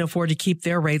ways they can afford to keep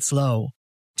their rates low.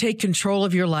 Take control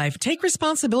of your life. Take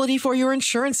responsibility for your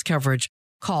insurance coverage.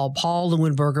 Call Paul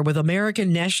Leuenberger with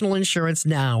American National Insurance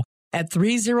now at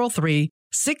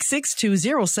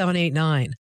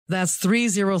 303-662-0789. That's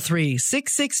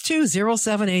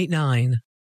 303-662-0789.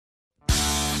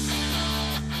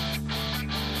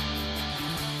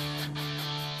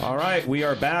 All right, we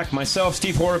are back. Myself,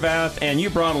 Steve Horvath, and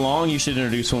you brought along, you should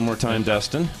introduce one more time,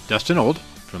 Dustin. Dustin Old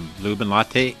from Lube and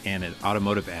Latte and at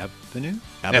Automotive Avenue?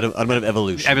 Automotive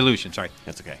Evolution. Evolution, sorry.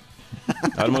 That's okay.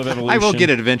 Automotive Evolution. I will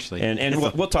get it eventually. And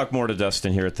we'll talk more to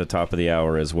Dustin here at the top of the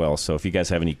hour as well. So if you guys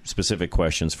have any specific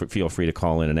questions, feel free to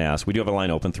call in and ask. We do have a line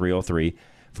open,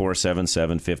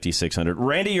 303-477-5600.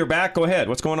 Randy, you're back. Go ahead.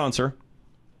 What's going on, sir?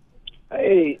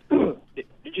 Hey, did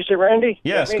you say Randy?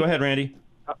 Yes, go ahead, Randy.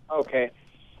 Okay.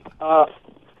 On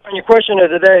your question of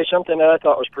the day, something that I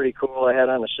thought was pretty cool, I had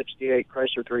on a 68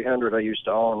 Chrysler 300 I used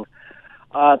to own.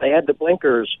 They had the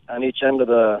blinkers on each end of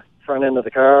the front end of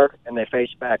the car, and they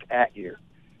face back at you.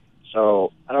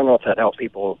 So I don't know if that helped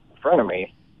people in front of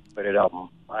me, but it helped them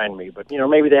behind me. But,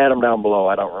 maybe they had them down below.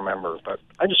 I don't remember. But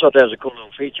I just thought that was a cool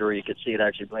little feature where you could see it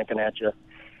actually blinking at you.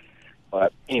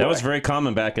 But anyway. That was very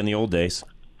common back in the old days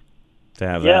to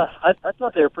have that. Yeah, I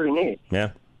thought they were pretty neat.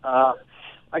 Yeah.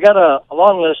 I got a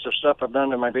long list of stuff I've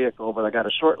done to my vehicle, but I got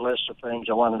a short list of things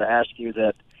I wanted to ask you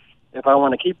that if I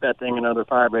want to keep that thing another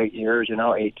 5 or 8 years,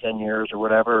 8, 10 years or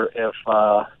whatever,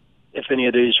 if any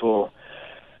of these will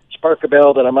spark a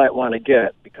bell that I might want to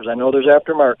get, because I know there's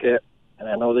aftermarket, and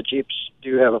I know the Jeeps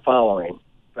do have a following.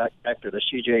 Back to the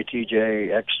CJ,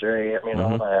 TJ, X-Ray,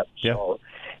 all that. Yeah. So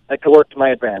that could work to my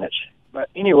advantage. But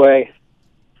anyway,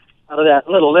 out of that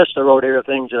little list I wrote here of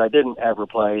things that I didn't have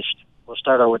replaced, we'll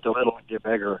start out with the little and get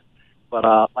bigger. But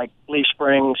like leaf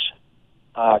springs,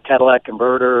 Cadillac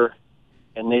converter,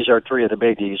 and these are 3 of the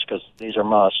biggies because these are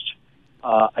must.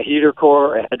 A heater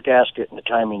core, a head gasket, and a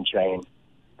timing chain.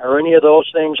 Are any of those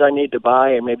things I need to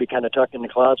buy and maybe kind of tuck in the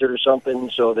closet or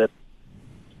something so that,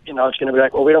 it's going to be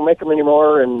like, well, we don't make them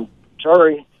anymore, and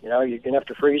sorry, you're going to have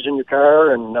to freeze in your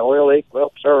car, and the oil leak,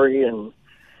 well, sorry, and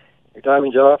your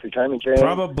timing's off, your timing chain.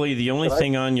 Probably the only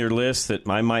thing on your list that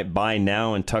I might buy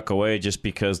now and tuck away just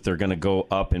because they're going to go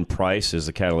up in price is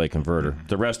the catalytic converter.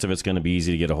 The rest of it's going to be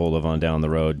easy to get a hold of on down the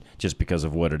road just because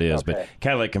of what it is. Okay. But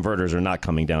catalytic converters are not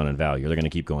coming down in value. They're going to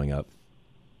keep going up.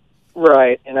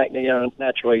 Right. And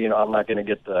naturally, I'm not going to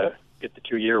get the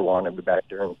 2-year one and be back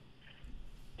there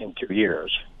in 2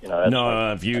 years.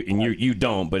 No, you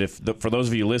don't. But for those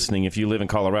of you listening, if you live in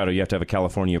Colorado, you have to have a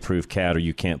California-approved CAT, or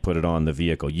you can't put it on the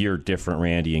vehicle. You're different,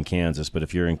 Randy, in Kansas, but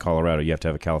if you're in Colorado, you have to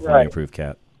have a California-approved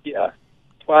CAT. Yeah.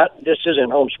 Well, this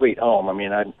isn't home sweet home. I mean,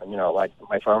 like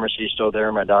my pharmacy's still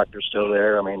there, my doctor's still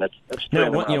there. I mean, that's now.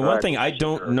 One thing I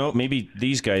don't know, maybe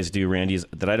these guys do, Randy, is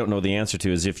that I don't know the answer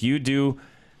to is if you do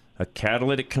a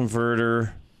catalytic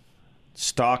converter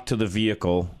stock to the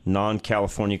vehicle,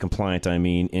 non-California compliant,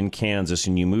 in Kansas,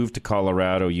 and you move to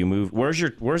Colorado,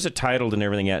 where's it titled and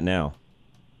everything at now?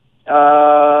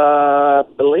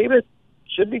 Believe it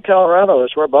should be Colorado.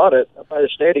 That's where I bought it, up by the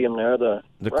stadium there.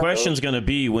 The question's going to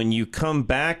be when you come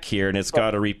back here and it's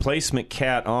got a replacement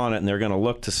CAT on it and they're going to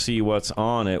look to see what's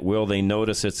on it, will they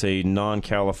notice it's a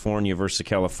non-California versus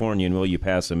California, and will you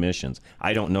pass emissions?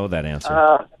 I don't know that answer.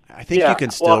 I think you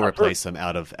can still replace them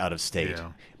out of state.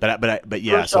 Yeah. But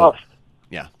yeah.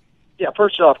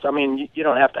 First off, you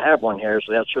don't have to have one here,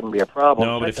 so that shouldn't be a problem.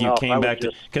 No, but if you came back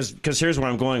to because here's where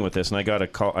I'm going with this, and I got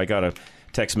a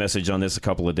text message on this a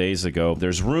couple of days ago.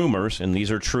 There's rumors, and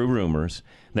these are true rumors,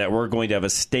 that we're going to have a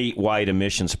statewide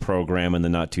emissions program in the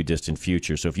not-too-distant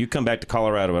future. So if you come back to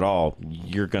Colorado at all,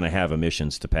 you're going to have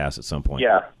emissions to pass at some point.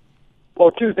 Yeah.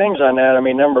 Well, two things on that. I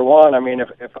mean, number one, I mean,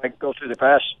 if I go through the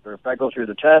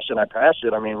the test and I pass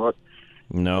it, I mean, what?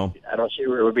 No. I don't see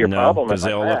where it would be a problem. Because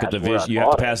they'll look at the visual. You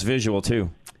have to pass visual, too.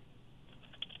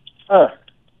 Huh.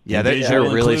 Yeah, they're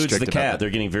really strict the about cat. that. They're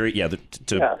getting very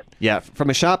Yeah, from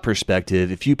a shop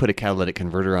perspective, if you put a catalytic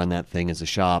converter on that thing as a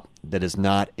shop that is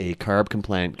not a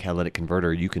carb-compliant catalytic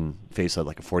converter, you can face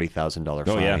like a $40,000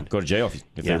 fine. Oh, yeah, go to jail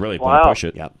if they really Wow. push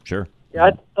it. Yeah, sure. Yeah,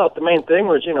 I thought the main thing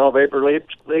was, vapor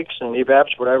leaks and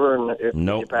EVAPs, whatever, and if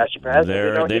you pass, you pass.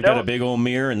 They've got a big old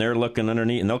mirror, and they're looking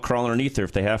underneath, and they'll crawl underneath there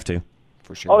if they have to.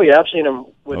 For sure. Oh, yeah, I've seen them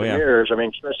with the mirrors. I mean,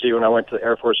 especially when I went to the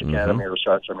Air Force Academy or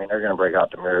such. I mean, they're going to break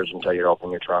out the mirrors and tell you to open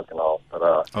your trunk and all. But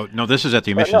oh, no, this is at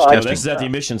the emissions testing.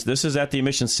 testing. This is at the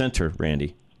emissions center,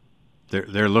 Randy.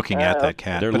 They're looking at that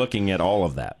cat. They're looking at all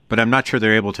of that. But I'm not sure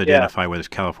they're able to identify whether it's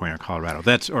California or Colorado.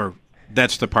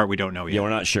 That's the part we don't know yet. Yeah,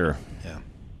 we're not sure. Yeah.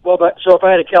 Well, so if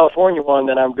I had a California one,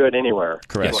 then I'm good anywhere.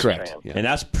 Correct. Yes, correct. Yeah. And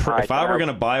that's if I were going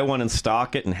to buy one and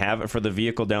stock it and have it for the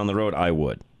vehicle down the road, I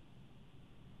would.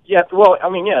 Yeah, well, I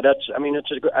mean, I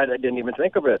didn't even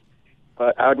think of it,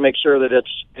 but I would make sure that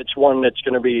it's one that's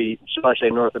going to be, so I say,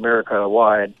 North America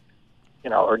wide,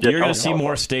 or just. You're going to see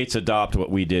more states adopt what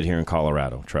we did here in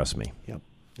Colorado. Trust me. Yep.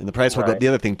 And the price will go. The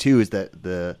other thing too is that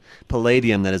the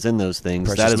palladium that is in those things,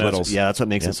 precious metals. That's what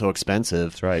makes it so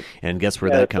expensive. That's right. And guess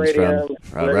where that comes from?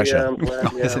 Russia.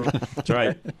 That's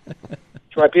right.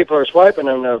 That's why people are swiping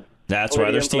them. That's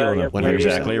why they're stealing them. You're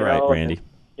exactly right, Randy.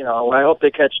 I hope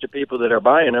they catch the people that are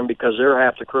buying them because they're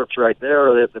half the crooks right there.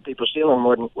 Or the people stealing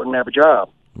them wouldn't have a job.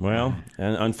 Well,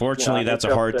 and unfortunately, that's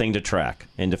a hard thing to track.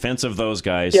 In defense of those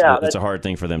guys, it's a hard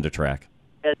thing for them to track.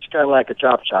 It's kind of like a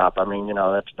chop shop. I mean,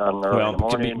 that's done early in the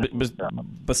morning.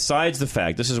 Besides the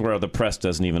fact, this is where the press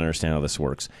doesn't even understand how this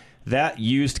works. That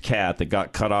used cat that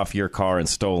got cut off your car and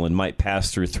stolen might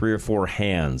pass through 3 or 4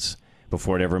 hands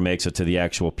before it ever makes it to the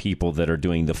actual people that are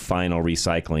doing the final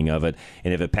recycling of it.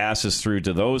 And if it passes through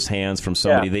to those hands from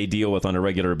somebody they deal with on a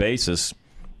regular basis,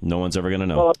 no one's ever going to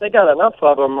know. Well, if they got enough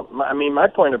of them, I mean, my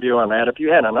point of view on that, if you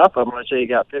had enough of them, let's say you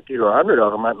got 50 to 100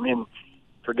 of them, I mean,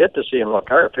 forget to seeing what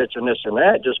carpets and this and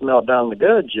that, just melt down the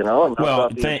goods, And well,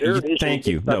 thank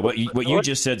you. No, what you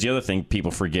just said, the other thing people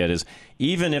forget is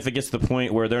even if it gets to the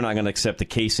point where they're not going to accept the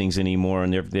casings anymore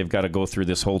and they've got to go through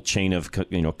this whole chain of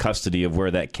custody of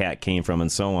where that cat came from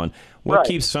and so on, what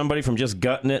keeps somebody from just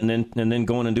gutting it and then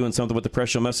going and doing something with the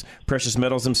precious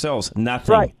metals themselves?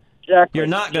 Nothing. Right. Exactly. You're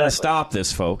not going to stop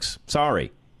this, folks.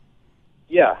 Sorry.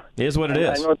 Yeah, it is what it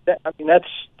is. I know that, I mean,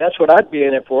 that's what I'd be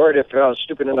in it for. If I was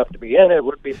stupid enough to be in it,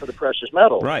 would be for the precious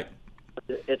metals. Right.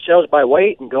 It sells by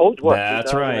weight, and gold's what?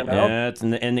 That's right.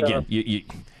 And again,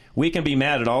 we can be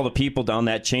mad at all the people down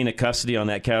that chain of custody on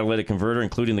that catalytic converter,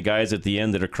 including the guys at the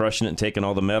end that are crushing it and taking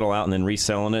all the metal out and then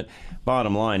reselling it.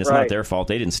 Bottom line, it's not their fault.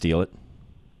 They didn't steal it.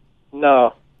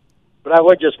 No. But I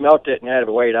would just melt it and have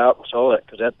it weighed out and sell it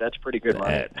because that's pretty good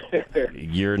money.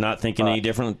 You're not thinking any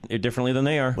differently than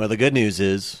they are. Well, the good news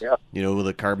is, with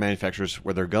the car manufacturers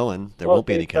where they're going, there won't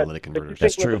be any catalytic converters.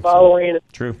 That's true.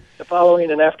 True. The following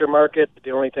and aftermarket,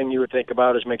 the only thing you would think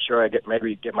about is make sure I get my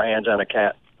hands on a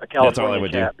California cat. That's all I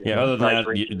would do. Yeah. Other than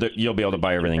that, you'll be able to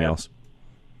buy everything else.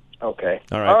 Okay.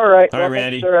 All right. All right, well,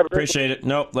 Randy. Appreciate it.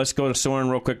 Let's go to Soren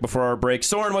real quick before our break.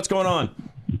 Soren, what's going on?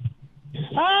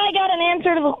 I got an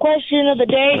answer to the question of the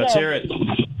day. Let's hear it.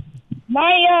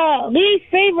 My least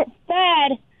favorite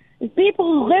fad is people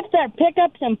who lift their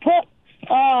pickups and put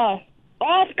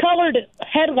off-colored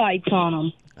headlights on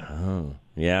them. Oh,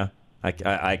 yeah.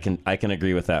 I can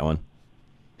agree with that one.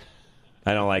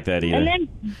 I don't like that either. And then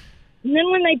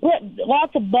when they put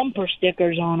lots of bumper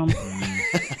stickers on them.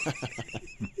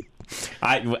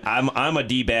 I'm a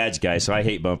D-badge guy, so I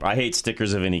hate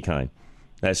stickers of any kind.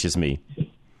 That's just me.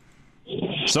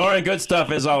 Soren, good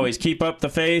stuff as always. Keep up the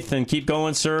faith and keep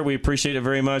going, sir. We appreciate it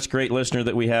very much. Great listener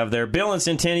that we have there. Bill and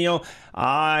Centennial,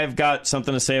 I've got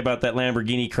something to say about that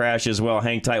Lamborghini crash as well.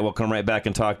 Hang tight. We'll come right back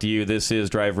and talk to you. This is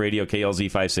Drive Radio, KLZ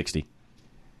 560.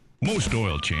 Most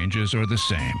oil changes are the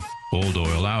same. Old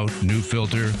oil out, new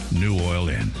filter, new oil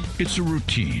in. It's a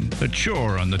routine, a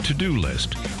chore on the to-do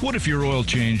list. What if your oil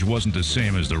change wasn't the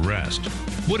same as the rest?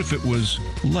 What if it was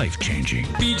life-changing?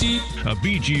 BG. A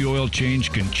BG oil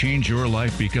change can change your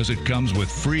life because it comes with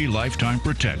free lifetime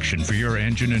protection for your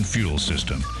engine and fuel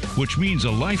system, which means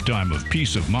a lifetime of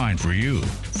peace of mind for you.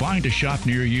 Find a shop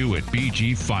near you at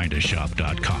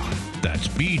bgfindashop.com. That's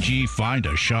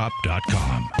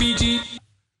bgfindashop.com. BG.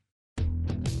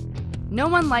 No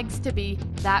one likes to be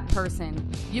that person.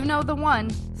 You know the one,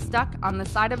 stuck on the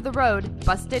side of the road,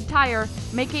 busted tire,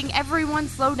 making everyone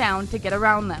slow down to get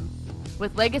around them.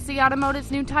 With Legacy Automotive's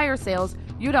new tire sales,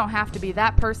 you don't have to be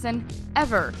that person,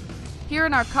 ever. Here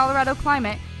in our Colorado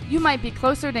climate, you might be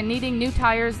closer to needing new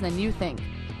tires than you think.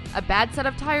 A bad set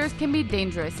of tires can be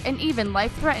dangerous and even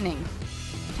life-threatening.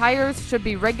 Tires should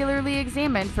be regularly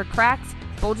examined for cracks,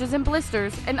 bulges and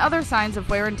blisters, and other signs of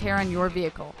wear and tear on your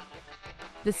vehicle.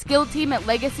 The skilled team at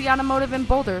Legacy Automotive in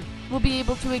Boulder will be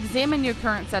able to examine your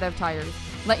current set of tires,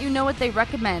 let you know what they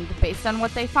recommend based on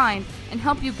what they find, and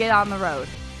help you get on the road.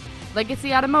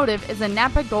 Legacy Automotive is a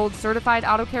Napa Gold certified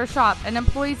auto care shop and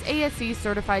employs ASE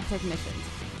certified technicians.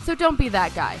 So don't be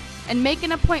that guy, and make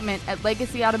an appointment at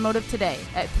Legacy Automotive today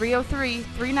at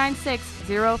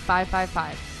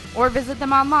 303-396-0555, or visit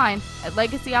them online at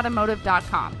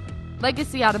legacyautomotive.com.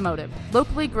 Legacy Automotive,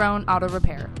 locally grown auto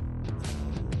repair.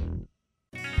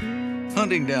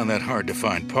 Hunting down that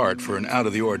hard-to-find part for an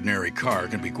out-of-the-ordinary car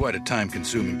can be quite a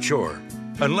time-consuming chore.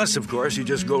 Unless, of course, you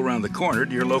just go around the corner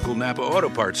to your local Napa Auto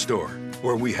Parts store,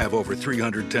 where we have over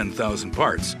 310,000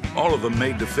 parts, all of them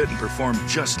made to fit and perform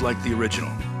just like the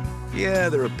original. Yeah,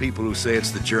 there are people who say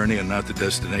it's the journey and not the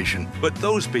destination, but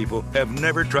those people have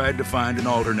never tried to find an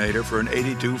alternator for an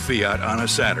 82 Fiat on a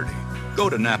Saturday. Go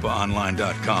to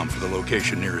NapaOnline.com for the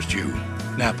location nearest you.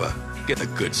 Napa, get the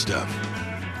good stuff.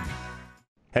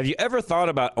 Have you ever thought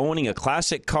about owning a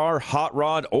classic car, hot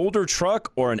rod, older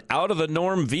truck, or an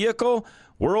out-of-the-norm vehicle?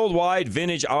 Worldwide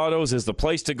Vintage Autos is the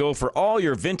place to go for all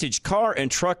your vintage car and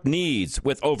truck needs.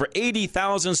 With over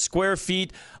 80,000 square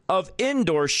feet of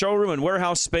indoor showroom and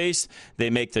warehouse space,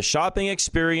 they make the shopping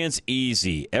experience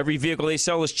easy. Every vehicle they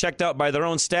sell is checked out by their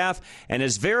own staff and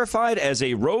is verified as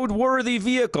a roadworthy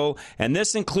vehicle, and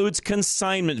this includes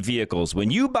consignment vehicles.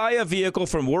 When you buy a vehicle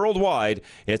from Worldwide,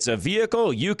 it's a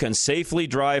vehicle you can safely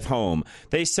drive home.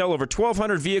 They sell over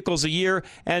 1,200 vehicles a year,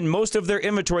 and most of their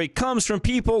inventory comes from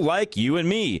people like you and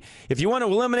me. If you want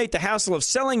to eliminate the hassle of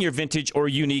selling your vintage or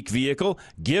unique vehicle,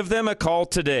 give them a call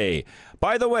today.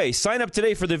 By the way, sign up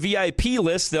today for the VIP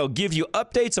list. They'll give you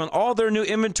updates on all their new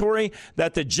inventory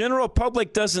that the general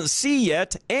public doesn't see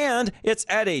yet, and it's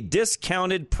at a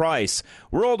discounted price.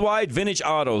 Worldwide Vintage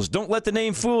Autos. Don't let the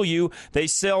name fool you. They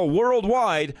sell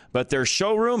worldwide, but their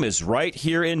showroom is right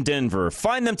here in Denver.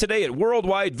 Find them today at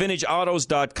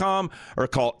worldwidevintageautos.com or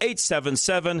call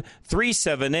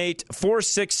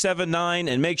 877-378-4679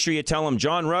 and make sure you tell them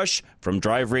John Rush from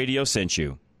Drive Radio sent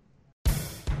you.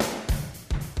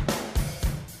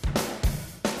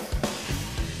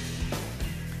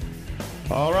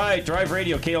 All right, Drive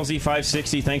Radio, KLZ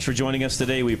 560. Thanks for joining us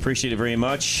today. We appreciate it very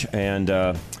much. And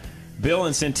Bill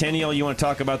and Centennial, you want to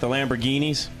talk about the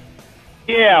Lamborghinis?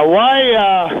 Yeah,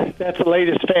 why that's the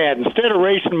latest fad. Instead of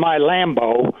racing my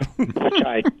Lambo, which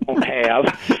I don't have,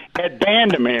 at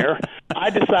Bandimere, I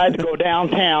decided to go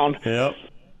downtown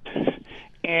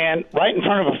and right in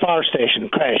front of a fire station,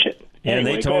 crash it. Yeah,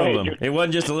 anyway, and they totaled them. It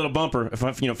wasn't just a little bumper,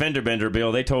 fender bender,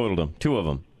 Bill. They totaled them, two of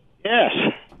them. Yes.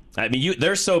 I mean,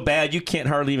 they're so bad you can't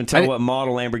hardly even tell what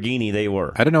model Lamborghini they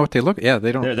were. I don't know what they look. Yeah,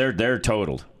 they don't. They're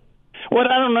totaled. What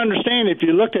I don't understand, if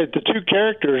you looked at the two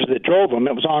characters that drove them,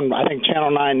 it was on, I think,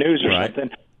 Channel 9 News or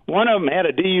something. One of them had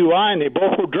a DUI, and they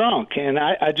both were drunk, and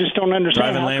I just don't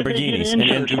understand. Driving Lamborghinis.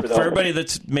 And for everybody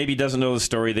that maybe doesn't know the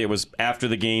story, it was after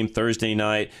the game, Thursday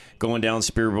night, going down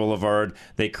Spear Boulevard.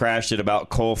 They crashed at about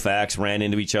Colfax, ran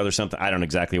into each other, something. I don't know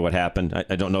exactly what happened.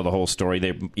 I don't know the whole story.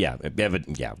 Of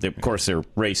course, they're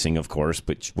racing, of course,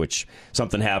 which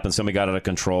something happened. Somebody got out of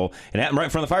control. It happened right in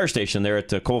front of the fire station there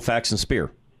at Colfax and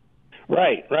Spear.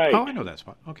 Right. Oh, I know that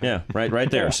spot. Okay. Yeah, right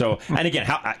there. So, and again,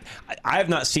 I have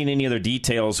not seen any other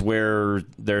details where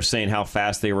they're saying how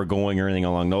fast they were going or anything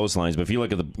along those lines. But if you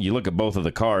look at both of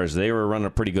the cars, they were running a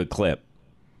pretty good clip.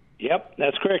 Yep,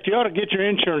 that's correct. You ought to get your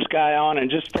insurance guy on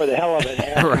and just for the hell of it,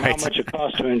 ask him how much it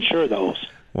costs to insure those.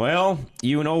 Well,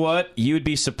 you know what? You'd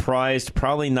be surprised,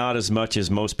 probably not as much as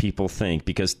most people think,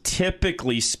 because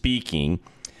typically speaking,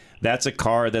 that's a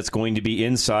car that's going to be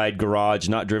inside garage,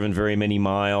 not driven very many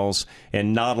miles,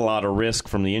 and not a lot of risk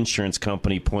from the insurance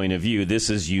company point of view.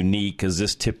 This is unique because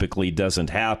this typically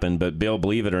doesn't happen. But, Bill,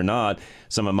 believe it or not,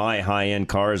 some of my high-end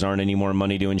cars aren't any more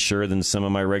money to insure than some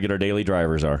of my regular daily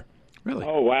drivers are. Really?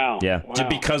 Oh, wow. Yeah, wow. Just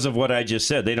because of what I just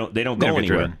said. They don't go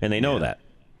anywhere, and they know that.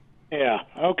 Yeah,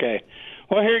 okay.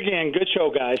 Well, here again, good show,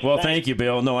 guys. Well, thank you,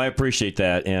 Bill. No, I appreciate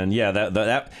that. And yeah,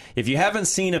 that if you haven't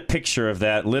seen a picture of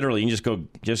that, literally, you can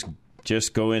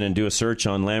just go in and do a search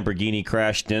on Lamborghini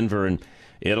crash Denver, and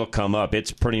it'll come up.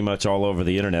 It's pretty much all over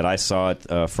the internet. I saw it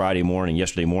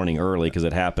yesterday morning early because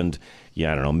it happened,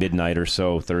 midnight or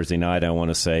so, Thursday night, I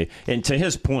want to say. And to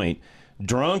his point,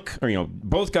 drunk, or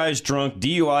both guys drunk,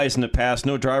 DUIs in the past,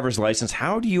 no driver's license.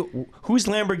 Whose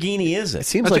Lamborghini is it? It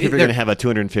seems like if you're going to have a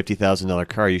 $250,000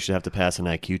 car, you should have to pass an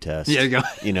IQ test. Yeah, you go.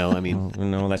 I mean,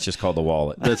 no, that's just called the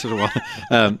wallet. That's what the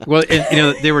wallet. Well,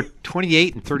 they were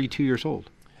 28 and 32 years old.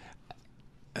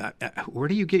 Where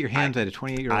do you get your hands at a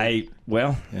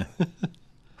 28-year-old?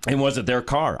 And was it their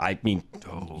car? I mean,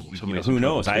 who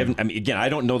knows? I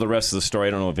don't know the rest of the story.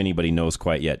 I don't know if anybody knows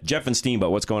quite yet. Jeff and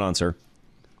Steamboat, what's going on, sir?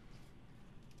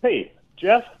 Hey,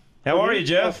 Jeff. How are you,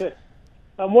 Jeff? Okay.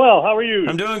 I'm well. How are you?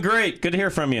 I'm doing great. Good to hear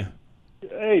from you.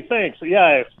 Hey, thanks.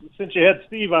 Yeah, since you had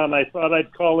Steve on, I thought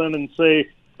I'd call in and say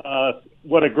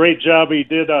what a great job he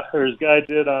did, or his guy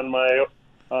did on my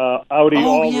Audi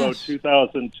All-Road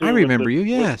 2002. I remember you.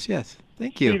 Yes.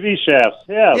 Thank you. TV shafts.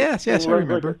 Yeah. Yes, I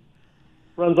remember.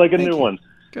 Runs like a new one.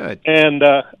 Good. And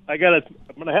I'm going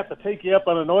to have to take you up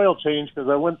on an oil change because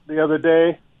I went the other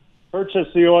day,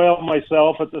 purchased the oil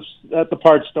myself at the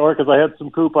parts store because I had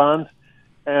some coupons.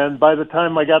 And by the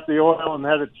time I got the oil and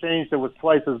had it changed, it was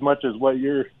twice as much as what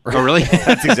you're. Oh, really?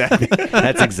 That's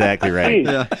exactly right.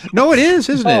 Yeah. No, it is,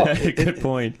 isn't it? Good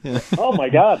point. Yeah. Oh my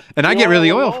God! And I get rid of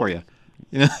the oil for you.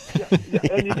 And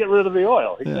you get rid of the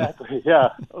oil. Exactly. Yeah.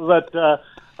 But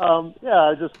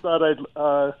I just thought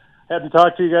I'd. Hadn't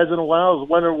talked to you guys in a while. I was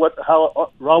wondering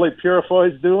how Raleigh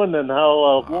Purifoy's doing and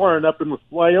how Warren up in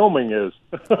Wyoming is.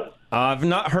 I've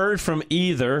not heard from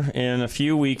either in a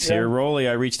few weeks here. Roley,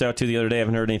 I reached out to the other day. I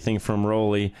haven't heard anything from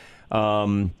Roley.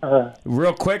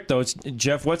 Real quick though,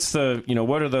 Jeff, what's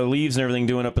what are the leaves and everything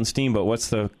doing up in Steamboat? What's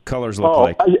the colors look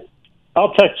like?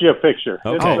 I'll text you a picture.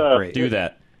 Okay, great. Do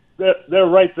that. They're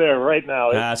right there right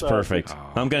now. That's perfect.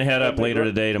 I'm going to head up later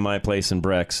today to my place in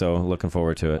Breck, so looking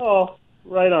forward to it. Oh.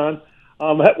 Right on.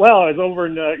 Well, I was over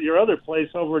in your other place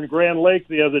over in Grand Lake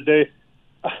the other day.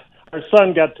 Our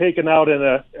son got taken out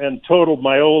and totaled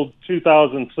my old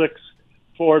 2006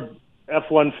 Ford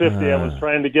F-150. I was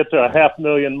trying to get to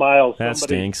 500,000 miles. That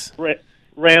stinks.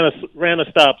 Ran a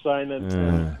stop sign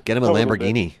and get him a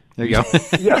Lamborghini. There you go.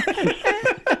 Yeah.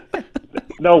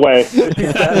 No way.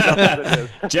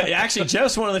 Actually,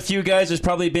 Jeff's one of the few guys who's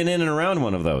probably been in and around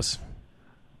one of those.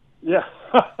 Yeah.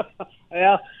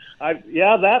 Yeah.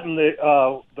 That and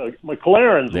the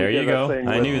McLarens. There you go.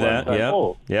 I knew that.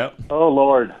 Yeah. Yep. Oh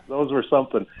Lord, those were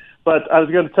something. But I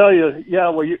was going to tell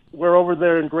you, we're over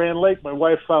there in Grand Lake. My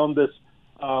wife found this.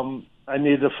 I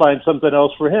needed to find something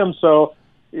else for him, so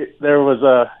there was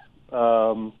a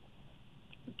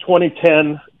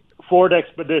 2010 Ford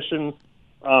Expedition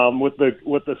with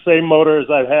the same motor as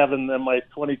I have in my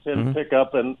 2010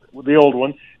 pickup and the old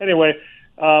one. Anyway.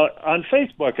 On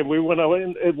Facebook, and we went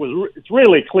in. It's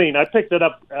really clean. I picked it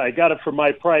up. I got it for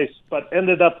my price, but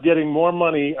ended up getting more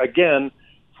money again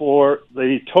for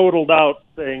the totaled out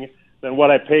thing than what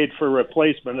I paid for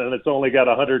replacement, and it's only got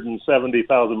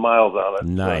 170,000 miles on it.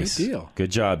 Nice deal.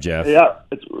 Good job, Jeff. Yeah,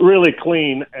 it's really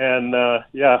clean, and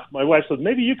my wife said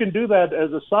maybe you can do that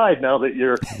as a side now that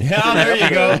you're. Yeah, there you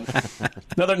go.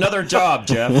 Another job,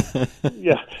 Jeff.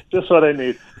 Yeah, just what I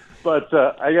need. But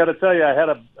I got to tell you, I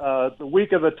had the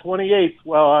week of the 28th.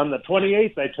 Well, on the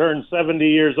 28th, I turned 70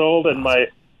 years old, and my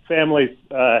family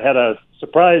had a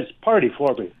surprise party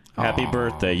for me. Happy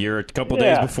birthday! You're a couple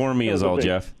days before me, is all,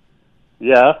 Jeff.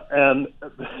 Yeah,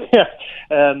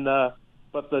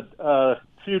 but the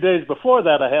few days before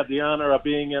that, I had the honor of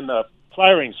being in the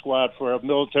firing squad for a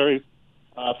military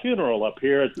funeral up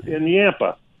here in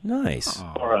Yampa. Nice.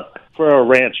 For a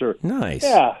rancher. Nice.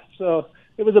 Yeah. So.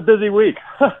 It was a busy week.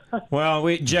 Well,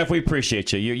 Jeff, we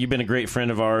appreciate you. You've been a great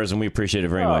friend of ours, and we appreciate it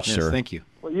very much, sir. Thank you.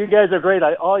 Well, you guys are great.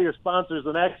 All your sponsors,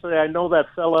 and actually, I know that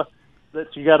fella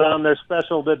that you got on their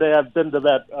special today. I've been to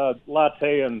that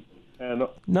latte and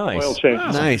nice. Oil change.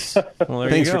 Nice. Well,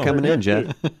 thanks for coming in,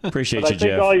 Jeff. Appreciate you,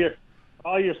 Jeff. I think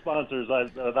all your sponsors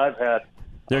that I've had.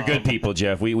 They're good people,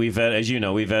 Jeff. We vet, as you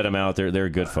know, we vet them out. They're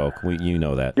good folk. You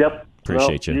know that. Yep.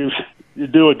 Appreciate you. You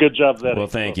do a good job vetting. Well,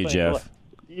 thank you, Jeff.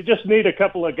 You just need a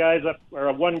couple of guys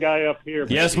or one guy up here.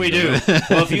 Yes, we do.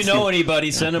 Well, if you know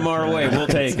anybody, send them our way. We'll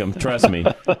take them. Trust me.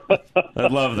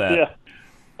 I'd love that. Yeah.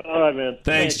 All right, man.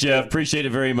 Thanks, Jeff. Appreciate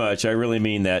it very much. I really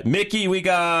mean that. Mickey, we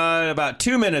got about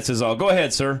 2 minutes is all. Go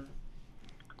ahead, sir.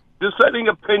 Dissenting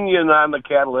opinion on the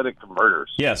catalytic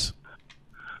converters. Yes.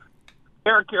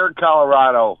 Air Care,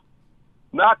 Colorado,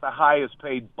 not the highest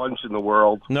paid bunch in the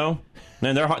world. No.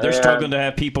 And they're struggling to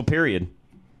have people, period.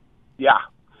 Yeah.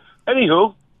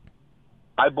 Anywho,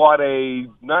 I bought a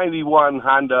 91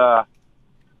 Honda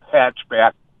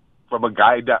hatchback from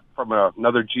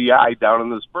another GI down in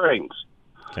the Springs.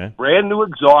 Okay. Brand new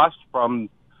exhaust from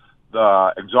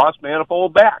the exhaust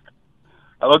manifold back.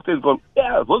 I looked at it going,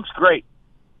 yeah, it looks great.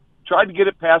 Tried to get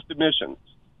it past emissions.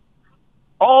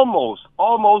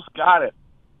 almost got it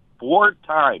 4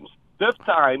 times. 5th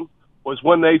time was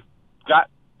when they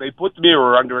put the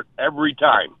mirror under it every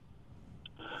time.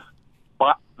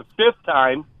 But the 5th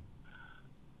time,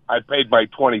 I paid my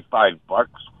 $25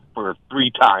 for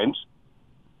 3 times.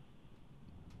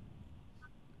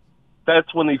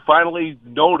 That's when they finally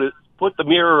noticed, put the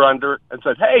mirror under it, and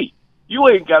said, "Hey, you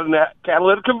ain't got a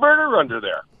catalytic converter under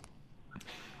there."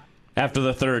 After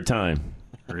the 3rd time.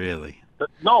 Really?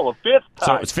 No, the 5th time.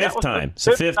 So it's 5th time.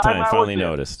 So 5th time finally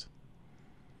noticed.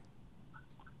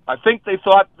 I think they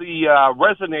thought the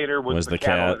resonator was the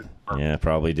cat. Yeah,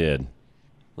 probably did.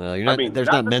 Well, there's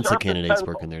not Mensa candidates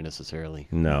working there necessarily.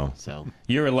 No. So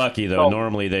you're lucky though.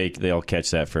 Normally they'll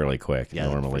catch that fairly quick. Yeah,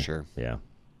 normally, for sure. Yeah.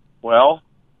 Well,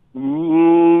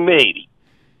 maybe.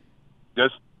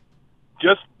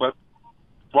 But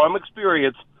from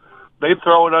experience, they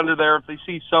throw it under there if they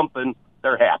see something.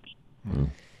 They're happy.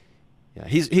 Yeah,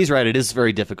 he's right. It is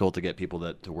very difficult to get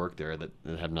people to work there that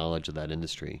have knowledge of that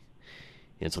industry.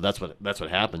 And so that's what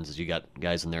happens is you got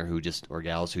guys in there or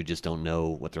gals who just don't know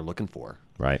what they're looking for.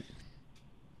 Right.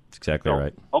 That's exactly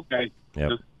right. Okay. Yep.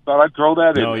 Just thought I'd throw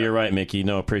that in. No, you're right, Mickey.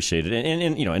 No, appreciate it. And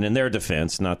in their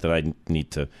defense, not that I need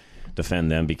to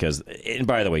defend them because, and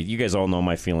by the way, you guys all know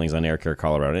my feelings on Air Care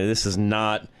Colorado. This is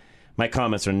not. My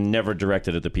comments are never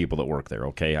directed at the people that work there,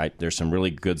 okay? There's some really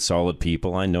good, solid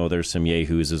people. I know there's some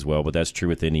yahoos as well, but that's true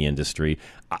with any industry.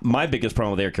 My biggest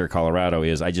problem with Air Care Colorado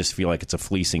is I just feel like it's a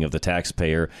fleecing of the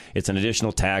taxpayer. It's an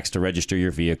additional tax to register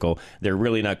your vehicle. They're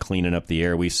really not cleaning up the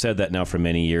air. We've said that now for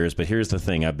many years, but here's the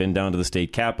thing. I've been down to the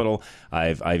state capitol.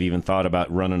 I've even thought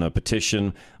about running a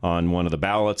petition on one of the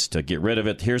ballots to get rid of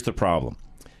it. Here's the problem.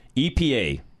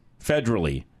 EPA,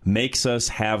 federally, makes us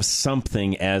have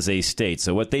something as a state.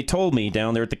 So what they told me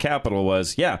down there at the Capitol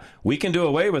was, yeah, we can do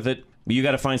away with it, but you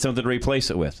got to find something to replace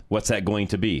it with. What's that going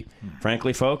to be?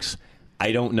 Frankly, folks,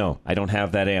 I don't know. I don't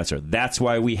have that answer. That's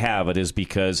why we have it, is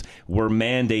because we're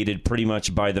mandated pretty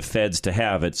much by the feds to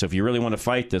have it. So if you really want to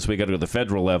fight this, we got to go to the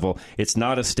federal level. It's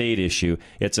not a state issue.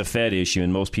 It's a Fed issue,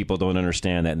 and most people don't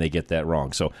understand that, and they get that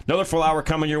wrong. So another full hour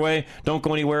coming your way. Don't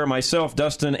go anywhere. Myself,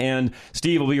 Dustin, and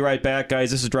Steve will be right back, guys.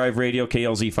 This is Drive Radio,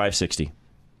 KLZ 560.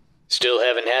 Still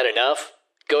haven't had enough?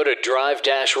 Go to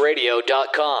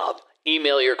drive-radio.com.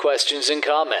 Email your questions and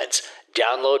comments.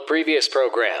 Download previous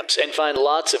programs and find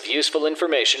lots of useful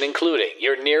information, including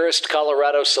your nearest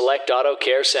Colorado Select Auto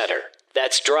Care Center.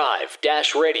 That's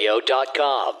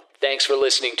drive-radio.com. Thanks for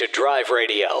listening to Drive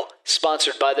Radio,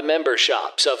 sponsored by the member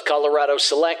shops of Colorado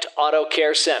Select Auto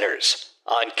Care Centers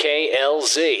on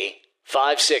KLZ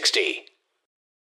 560.